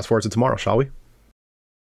fast forward to tomorrow, shall we?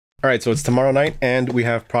 All right, so it's tomorrow night and we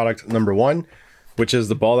have product number 1, which is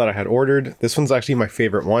the ball that I had ordered. This one's actually my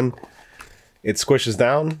favorite one. It squishes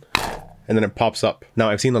down and then it pops up.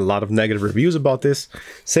 Now I've seen a lot of negative reviews about this,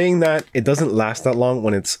 saying that it doesn't last that long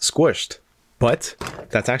when it's squished, but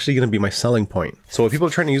that's actually going to be my selling point. So what people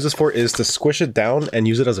are trying to use this for is to squish it down and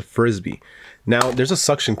use it as a frisbee. Now there's a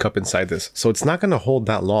suction cup inside this, so it's not going to hold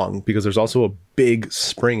that long because there's also a big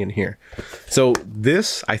spring in here. So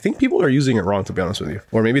this, I think people are using it wrong, to be honest with you,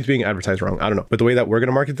 or maybe it's being advertised wrong. I don't know. But the way that we're going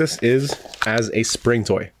to market this is as a spring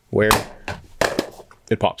toy where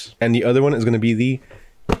it pops. And the other one is going to be the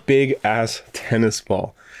big ass tennis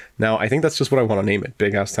ball. Now I think that's just what I want to name it,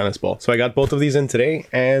 big ass tennis ball. So I got both of these in today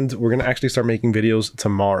and we're going to actually start making videos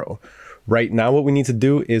tomorrow. Right now what we need to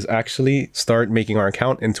do is actually start making our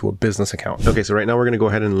account into a business account. Okay, so right now we're going to go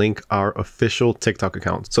ahead and link our official TikTok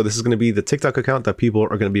account. So this is going to be the TikTok account that people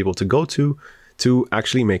are going to be able to go to to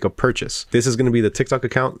actually make a purchase. This is going to be the TikTok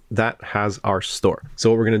account that has our store. So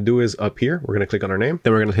what we're going to do is up here, we're going to click on our name,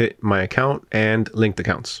 then we're going to hit my account and linked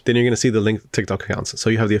accounts. Then you're going to see the linked TikTok accounts. So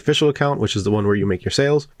you have the official account, which is the one where you make your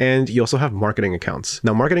sales, and you also have marketing accounts.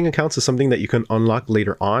 Now, marketing accounts is something that you can unlock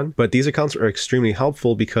later on, but these accounts are extremely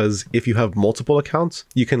helpful because if you have multiple accounts,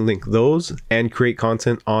 you can link those and create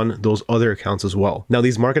content on those other accounts as well. Now,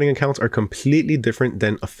 these marketing accounts are completely different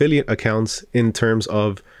than affiliate accounts in terms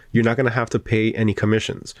of you're not going to have to pay any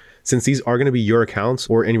commissions. Since these are going to be your accounts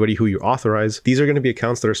or anybody who you authorize, these are going to be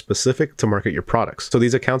accounts that are specific to market your products. So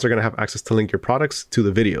these accounts are going to have access to link your products to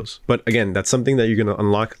the videos. But again, that's something that you're going to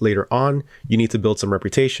unlock later on. You need to build some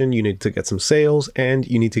reputation, you need to get some sales, and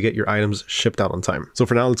you need to get your items shipped out on time. So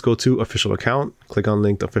for now, let's go to official account, click on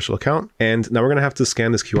linked official account. And now we're going to have to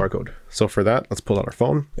scan this QR code. So for that, let's pull out our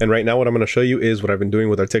phone. And right now what I'm going to show you is what I've been doing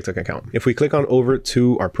with our TikTok account. If we click on over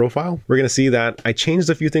to our profile, we're going to see that I changed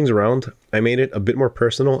a few things around. I made it a bit more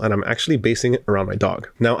personal, and I'm actually basing it around my dog.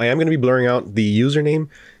 Now I am going to be blurring out the username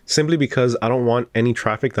simply because I don't want any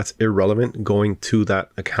traffic that's irrelevant going to that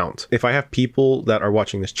account. If I have people that are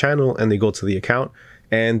watching this channel and they go to the account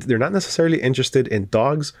and they're not necessarily interested in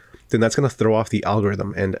dogs, then that's going to throw off the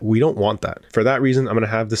algorithm, and we don't want that. For that reason, I'm going to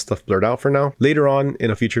have this stuff blurred out for now. Later on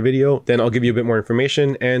in a future video, then I'll give you a bit more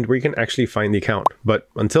information and where you can actually find the account. But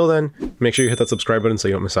until then, make sure you hit that subscribe button so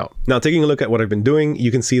you don't miss out. Now, taking a look at what I've been doing,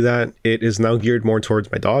 you can see that it is now geared more towards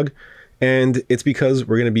my dog. And it's because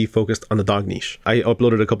we're going to be focused on the dog niche. I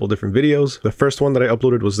uploaded a couple different videos. The first one that I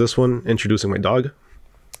uploaded was this one, introducing my dog.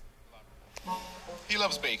 He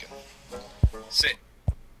loves bacon. Sit.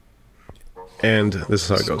 And this is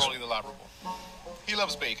how it goes. He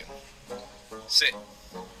loves bacon. Sit.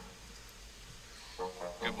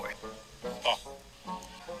 Good boy. Oh.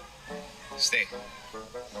 Stay.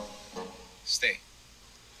 Stay.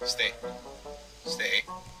 Stay. Stay.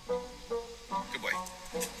 Good boy.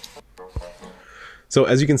 So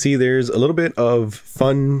as you can see, there's a little bit of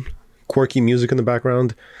fun, quirky music in the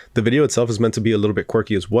background. The video itself is meant to be a little bit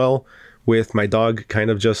quirky as well, with my dog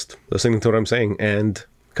kind of just listening to what I'm saying and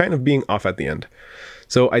kind of being off at the end.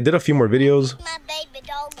 So I did a few more videos. My baby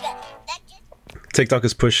dog. TikTok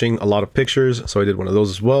is pushing a lot of pictures, so I did one of those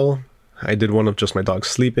as well. I did one of just my dog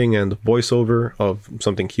sleeping and voiceover of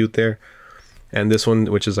something cute there. And this one,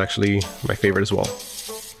 which is actually my favorite as well.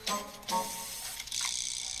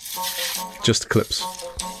 Just clips.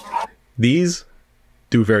 These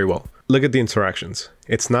do very well. Look at the interactions.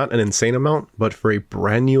 It's not an insane amount, but for a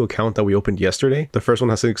brand new account that we opened yesterday, the first one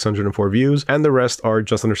has 604 views and the rest are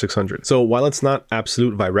just under 600. So while it's not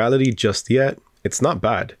absolute virality just yet, it's not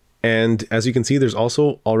bad. And as you can see, there's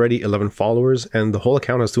also already 11 followers and the whole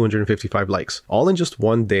account has 255 likes, all in just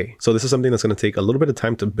one day. So this is something that's going to take a little bit of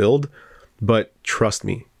time to build, but trust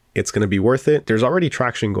me, it's going to be worth it. There's already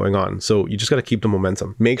traction going on, so you just got to keep the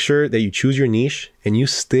momentum. Make sure that you choose your niche and you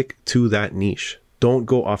stick to that niche. Don't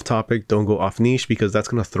go off topic, don't go off niche, because that's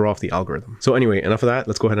going to throw off the algorithm. So anyway, enough of that.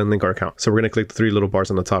 Let's go ahead and link our account. So we're going to click the three little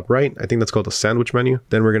bars on the top right. I think that's called the sandwich menu.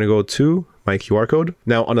 Then we're going to go to my QR code.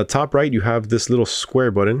 Now on the top right, you have this little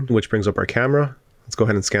square button, which brings up our camera. Let's go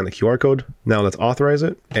ahead and scan the QR code. Now let's authorize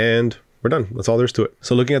it and we're done. That's all there is to it.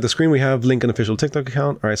 So looking at the screen, we have link an official TikTok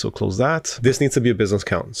account. All right, so close that. This needs to be a business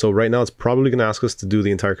account. So right now it's probably going to ask us to do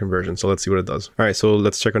the entire conversion. So let's see what it does. All right, so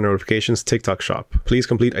let's check our notifications. TikTok shop. Please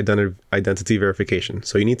complete identity verification.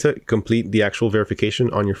 So you need to complete the actual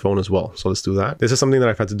verification on your phone as well. So let's do that. This is something that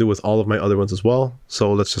I've had to do with all of my other ones as well.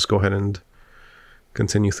 So let's just go ahead and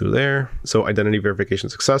continue through there. So identity verification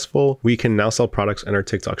successful. We can now sell products in our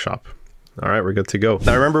TikTok shop. All right, we're good to go.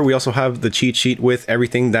 Now remember, we also have the cheat sheet with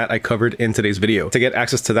everything that I covered in today's video. To get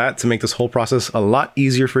access to that, to make this whole process a lot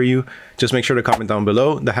easier for you, just make sure to comment down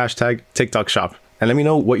below the hashtag TikTok shop. And let me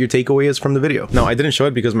know what your takeaway is from the video. Now, I didn't show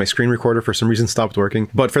it because my screen recorder for some reason stopped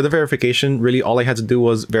working, but for the verification, really all I had to do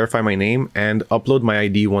was verify my name and upload my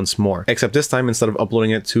ID once more. Except this time, instead of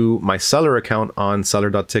uploading it to my seller account on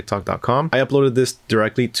seller.tiktok.com, I uploaded this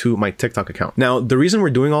directly to my TikTok account. Now, the reason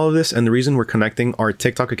we're doing all of this and the reason we're connecting our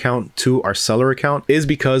TikTok account to our seller account is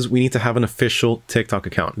because we need to have an official TikTok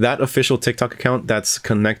account. That official TikTok account that's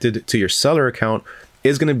connected to your seller account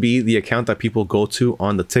is going to be the account that people go to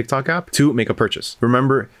on the TikTok app to make a purchase.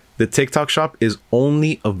 Remember, the TikTok shop is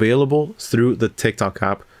only available through the TikTok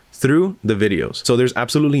app, through the videos. So there's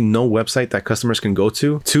absolutely no website that customers can go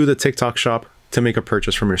to the TikTok shop to make a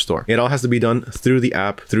purchase from your store. It all has to be done through the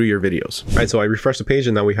app, through your videos. All right, so I refreshed the page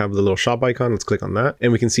and now we have the little shop icon. Let's click on that.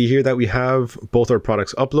 And we can see here that we have both our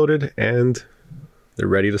products uploaded and they're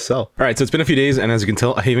ready to sell. All right, so it's been a few days, and as you can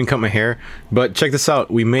tell, I even cut my hair, but check this out.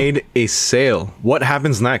 We made a sale. What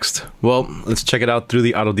happens next? Well, let's check it out through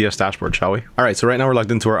the AutoDS dashboard, shall we? All right, so right now we're logged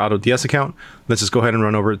into our AutoDS account. Let's just go ahead and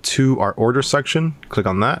run over to our order section. Click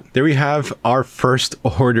on that. There we have our first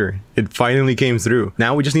order. It finally came through.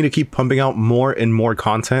 Now we just need to keep pumping out more and more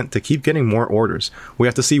content to keep getting more orders. We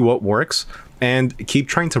have to see what works and keep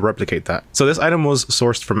trying to replicate that. So this item was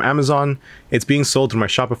sourced from Amazon. It's being sold through my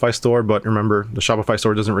Shopify store, but remember, the Shopify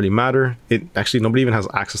store doesn't really matter. It actually, nobody even has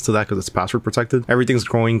access to that because it's password protected. Everything's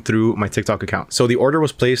going through my TikTok account. So the order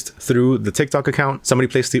was placed through the TikTok account. Somebody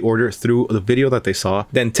placed the order through the video that they saw.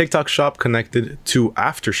 Then TikTok Shop connected to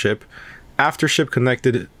Aftership. Aftership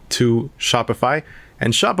connected to Shopify,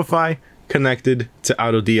 and Shopify connected to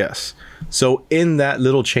AutoDS. So in that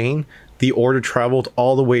little chain, the order traveled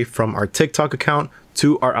all the way from our TikTok account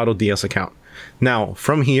to our AutoDS account. Now,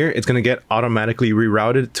 from here, it's going to get automatically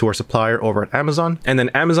rerouted to our supplier over at Amazon. And then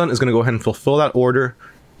Amazon is going to go ahead and fulfill that order,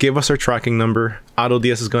 give us our tracking number.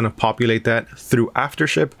 AutoDS is going to populate that through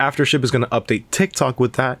Aftership. Aftership is going to update TikTok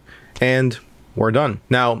with that, and we're done.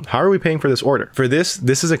 Now, how are we paying for this order? For this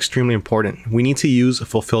is extremely important. We need to use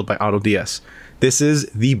Fulfilled by AutoDS. This is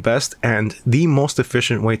the best and the most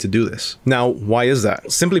efficient way to do this. Now, why is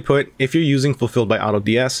that? Simply put, if you're using Fulfilled by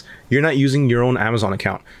AutoDS, you're not using your own Amazon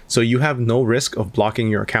account, so you have no risk of blocking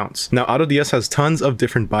your accounts. Now, AutoDS has tons of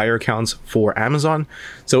different buyer accounts for Amazon,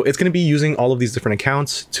 so it's going to be using all of these different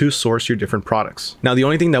accounts to source your different products. Now, the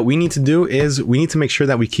only thing that we need to do is we need to make sure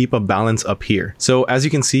that we keep a balance up here. So as you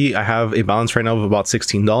can see, I have a balance right now of about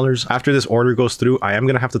 $16. After this order goes through, I am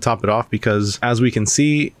going to have to top it off because as we can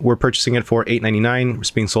see, we're purchasing it for $8.99.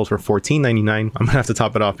 It's being sold for $14.99. I'm gonna have to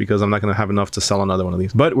top it off because I'm not gonna have enough to sell another one of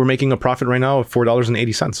these. But we're making a profit right now of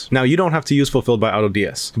 $4.80. Now, you don't have to use Fulfilled by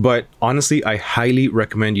AutoDS, but honestly, I highly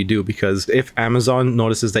recommend you do, because if Amazon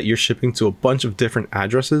notices that you're shipping to a bunch of different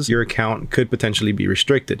addresses, your account could potentially be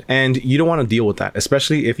restricted. And you don't want to deal with that,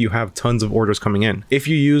 especially if you have tons of orders coming in. If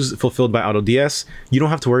you use Fulfilled by AutoDS, you don't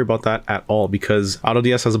have to worry about that at all, because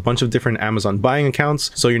AutoDS has a bunch of different Amazon buying accounts,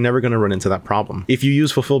 so you're never gonna run into that problem. If you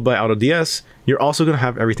use Fulfilled by AutoDS, you're also going to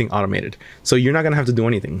have everything automated. So you're not going to have to do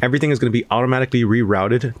anything. Everything is going to be automatically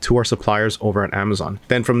rerouted to our suppliers over at Amazon.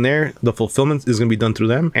 Then from there, the fulfillment is going to be done through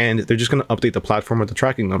them, and they're just going to update the platform with the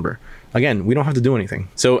tracking number. Again, we don't have to do anything.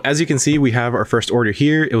 So as you can see, we have our first order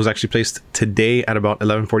here. It was actually placed today at about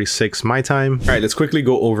 11:46 my time. All right, let's quickly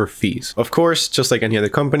go over fees. Of course, just like any other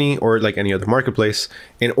company or like any other marketplace,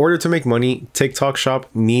 in order to make money, TikTok Shop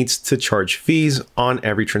needs to charge fees on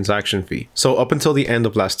every transaction fee. So up until the end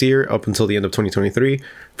of last year, up until the end of 2023,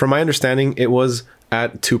 from my understanding, it was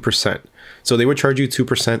at 2%. So they would charge you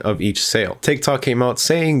 2% of each sale. TikTok came out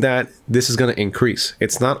saying that this is going to increase.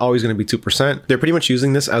 It's not always going to be 2%. They're pretty much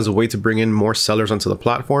using this as a way to bring in more sellers onto the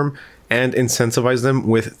platform and incentivize them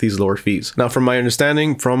with these lower fees. Now, from my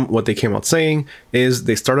understanding, from what they came out saying, is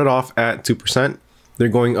they started off at 2%. They're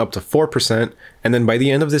going up to 4%, and then by the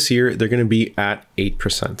end of this year, they're going to be at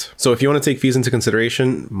 8%. So if you want to take fees into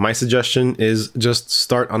consideration, my suggestion is just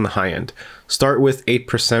start on the high end. Start with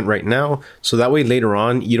 8% right now, so that way later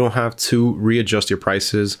on, you don't have to readjust your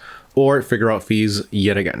prices or figure out fees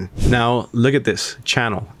yet again. Now, look at this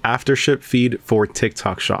channel, Aftership feed for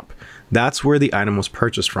TikTok Shop. That's where the item was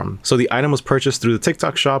purchased from. So the item was purchased through the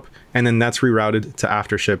TikTok Shop, and then that's rerouted to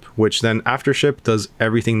Aftership, which then Aftership does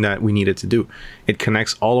everything that we need it to do. It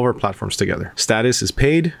connects all of our platforms together. Status is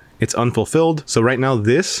paid, it's unfulfilled. So right now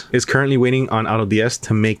this is currently waiting on AutoDS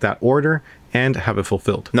to make that order and have it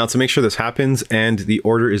fulfilled. Now, to make sure this happens and the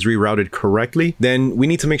order is rerouted correctly, then we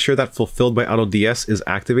need to make sure that Fulfilled by AutoDS is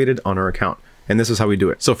activated on our account. And this is how we do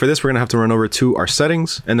it. So for this, we're gonna have to run over to our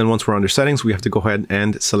settings. And then once we're under settings, we have to go ahead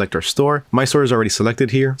and select our store. My store is already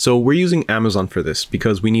selected here. So we're using Amazon for this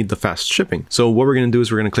because we need the fast shipping. So what we're gonna do is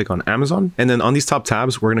we're gonna click on Amazon. And then on these top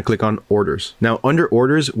tabs, we're gonna click on orders. Now under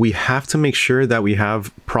orders, we have to make sure that we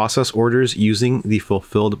have process orders using the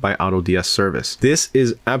Fulfilled by AutoDS service. This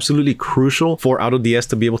is absolutely crucial for AutoDS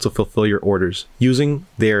to be able to fulfill your orders using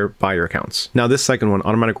their buyer accounts. Now this second one,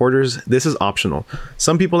 automatic orders, this is optional.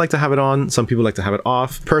 Some people like to have it on, some people like to have it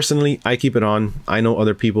off. Personally, I keep it on. I know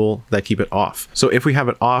other people that keep it off. So if we have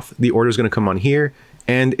it off, the order is going to come on here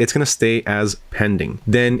and it's going to stay as pending.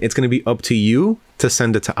 Then it's going to be up to you to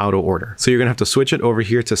send it to auto order. So you're gonna have to switch it over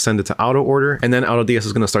here to send it to auto order, and then AutoDS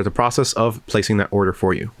is gonna start the process of placing that order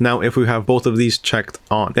for you. Now, if we have both of these checked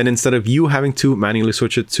on, then instead of you having to manually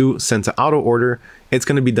switch it to send to auto order, it's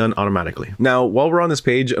going to be done automatically. Now, while we're on this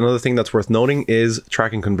page, another thing that's worth noting is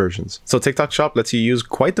tracking conversions. So TikTok Shop lets you use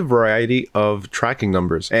quite the variety of tracking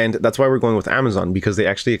numbers. And that's why we're going with Amazon, because they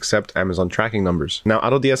actually accept Amazon tracking numbers. Now,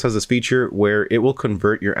 AutoDS has this feature where it will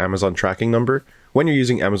convert your Amazon tracking number when you're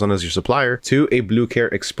using Amazon as your supplier to a Blue Care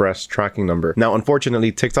Express tracking number. Now,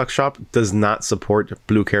 unfortunately, TikTok Shop does not support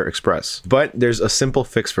Blue Care Express, but there's a simple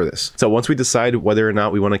fix for this. So once we decide whether or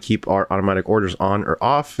not we want to keep our automatic orders on or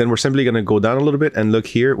off, then we're simply going to go down a little bit and look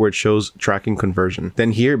here where it shows tracking conversion.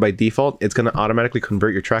 Then here by default, it's going to automatically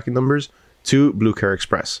convert your tracking numbers to Blue Care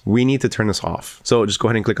Express. We need to turn this off. So just go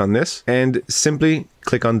ahead and click on this and simply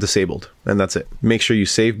click on disabled, and that's it. Make sure you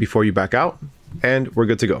save before you back out, and we're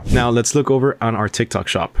good to go. Now let's look over on our TikTok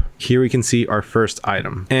shop. Here we can see our first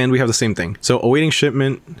item, and we have the same thing. So awaiting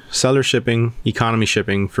shipment, seller shipping, economy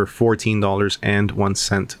shipping for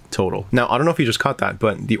 $14.01 total. Now, I don't know if you just caught that,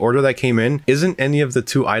 but the order that came in isn't any of the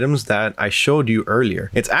two items that I showed you earlier.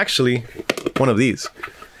 It's actually one of these.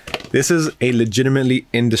 This is a legitimately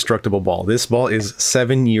indestructible ball. This ball is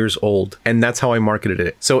 7 years old, and that's how I marketed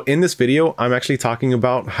it. So in this video, I'm actually talking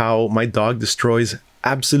about how my dog destroys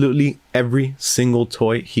absolutely every single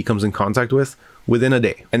toy he comes in contact with within a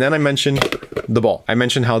day. And then I mentioned the ball. I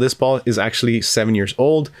mentioned how this ball is actually 7 years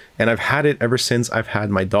old, and I've had it ever since I've had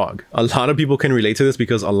my dog. A lot of people can relate to this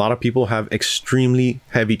because a lot of people have extremely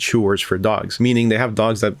heavy chewers for dogs, meaning they have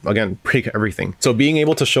dogs that, again, break everything. So being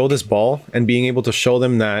able to show this ball and being able to show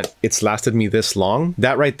them that it's lasted me this long,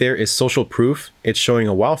 that right there is social proof. It's showing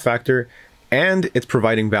a wow factor, and it's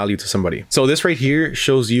providing value to somebody. So this right here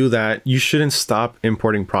shows you that you shouldn't stop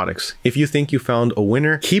importing products. If you think you found a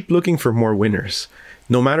winner, keep looking for more winners.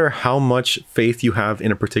 No matter how much faith you have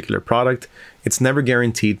in a particular product, it's never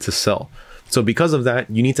guaranteed to sell. So because of that,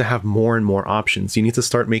 you need to have more and more options. You need to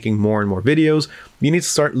start making more and more videos. You need to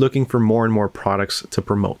start looking for more and more products to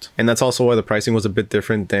promote. And that's also why the pricing was a bit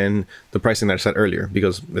different than the pricing that I said earlier,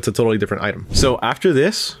 because it's a totally different item. So after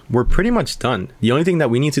this, we're pretty much done. The only thing that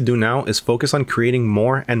we need to do now is focus on creating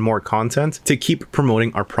more and more content to keep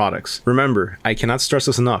promoting our products. Remember, I cannot stress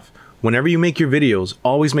this enough. Whenever you make your videos,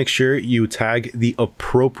 always make sure you tag the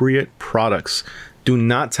appropriate products. Do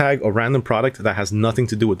not tag a random product that has nothing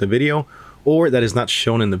to do with the video or that is not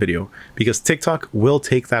shown in the video, because TikTok will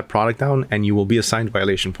take that product down and you will be assigned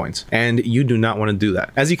violation points, and you do not want to do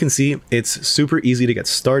that. As you can see, it's super easy to get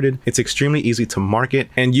started. It's extremely easy to market,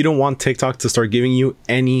 and you don't want TikTok to start giving you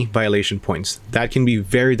any violation points. That can be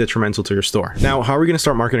very detrimental to your store. Now, how are we going to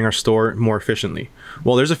start marketing our store more efficiently?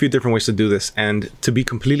 Well, there's a few different ways to do this, and to be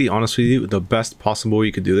completely honest with you, the best possible way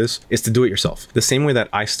you could do this is to do it yourself. The same way that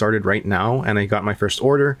I started right now and I got my first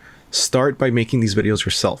order. Start by making these videos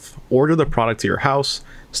yourself. Order the product to your house,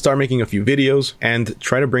 start making a few videos, and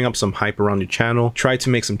try to bring up some hype around your channel. Try to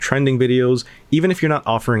make some trending videos. Even if you're not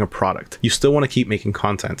offering a product, you still want to keep making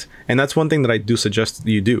content. And that's one thing that I do suggest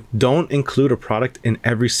that you do. Don't include a product in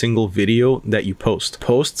every single video that you post.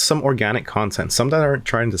 Post some organic content, some that aren't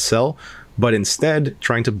trying to sell, but instead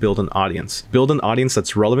trying to build an audience. Build an audience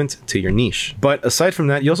that's relevant to your niche. But aside from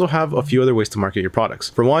that, you also have a few other ways to market your products.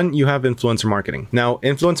 For one, you have influencer marketing. Now,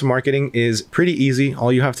 influencer marketing is pretty easy.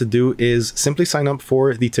 All you have to do is simply sign up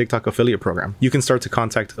for the TikTok affiliate program. You can start to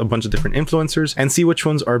contact a bunch of different influencers and see which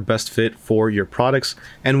ones are best fit for your products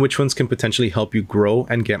and which ones can potentially help you grow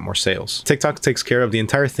and get more sales. TikTok takes care of the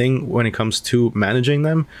entire thing when it comes to managing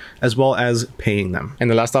them as well as paying them. And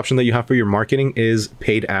the last option that you have for your marketing is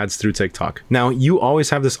paid ads through TikTok. Now, you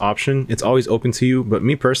always have this option. It's always open to you, but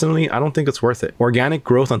me personally, I don't think it's worth it. Organic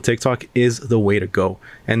growth on TikTok is the way to go,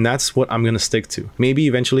 and that's what I'm going to stick to. Maybe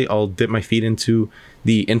eventually I'll dip my feet into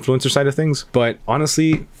the influencer side of things, but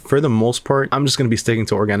honestly, for the most part, I'm just going to be sticking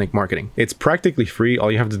to organic marketing. It's practically free.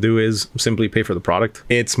 All you have to do is simply pay for the product.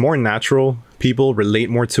 It's more natural. People relate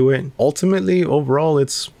more to it. Ultimately, overall,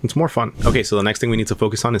 it's more fun. Okay, so the next thing we need to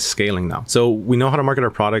focus on is scaling now. So we know how to market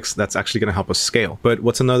our products. That's actually going to help us scale. But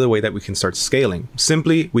what's another way that we can start scaling?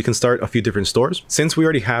 Simply, we can start a few different stores. Since we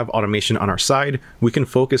already have automation on our side, we can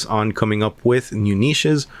focus on coming up with new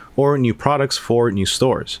niches or new products for new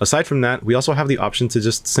stores. Aside from that, we also have the option to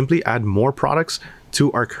just simply add more products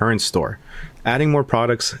to our current store. Adding more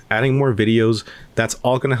products, adding more videos, that's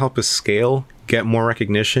all going to help us scale, get more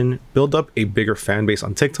recognition, build up a bigger fan base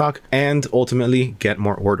on TikTok, and ultimately get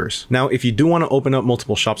more orders. Now, if you do want to open up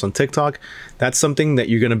multiple shops on TikTok, that's something that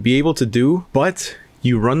you're going to be able to do, but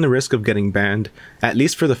you run the risk of getting banned, at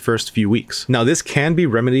least for the first few weeks. Now, this can be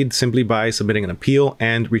remedied simply by submitting an appeal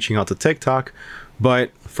and reaching out to TikTok,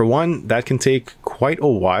 but for one, that can take quite a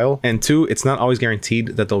while, and two, it's not always guaranteed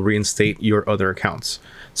that they'll reinstate your other accounts.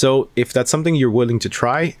 So if that's something you're willing to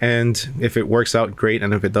try, and if it works out, great,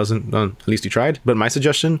 and if it doesn't, at least you tried. But my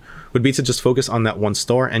suggestion would be to just focus on that one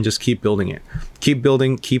store and just keep building it. Keep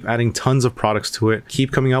building, keep adding tons of products to it,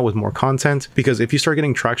 keep coming out with more content, because if you start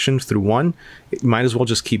getting traction through one, you might as well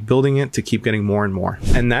just keep building it to keep getting more and more.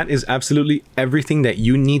 And that is absolutely everything that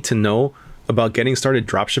you need to know about getting started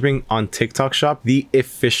dropshipping on TikTok Shop the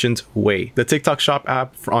efficient way. The TikTok Shop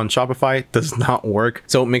app on Shopify does not work,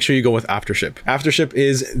 so make sure you go with Aftership. Aftership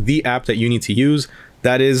is the app that you need to use.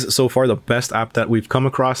 That is so far the best app that we've come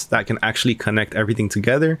across that can actually connect everything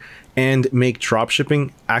together and make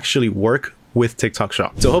dropshipping actually work with TikTok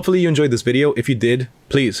Shop. So hopefully you enjoyed this video. If you did,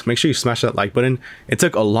 please make sure you smash that like button. It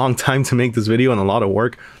took a long time to make this video and a lot of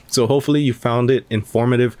work. So hopefully you found it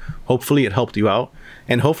informative. Hopefully it helped you out.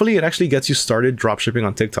 And hopefully it actually gets you started dropshipping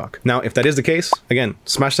on TikTok. Now, if that is the case, again,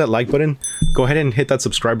 smash that like button. Go ahead and hit that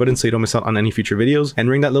subscribe button so you don't miss out on any future videos, and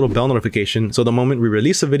ring that little bell notification so the moment we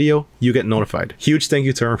release a video, you get notified. Huge thank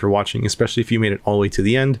you to everyone for watching, especially if you made it all the way to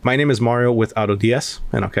the end. My name is Mario with AutoDS,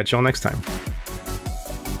 and I'll catch y'all next time.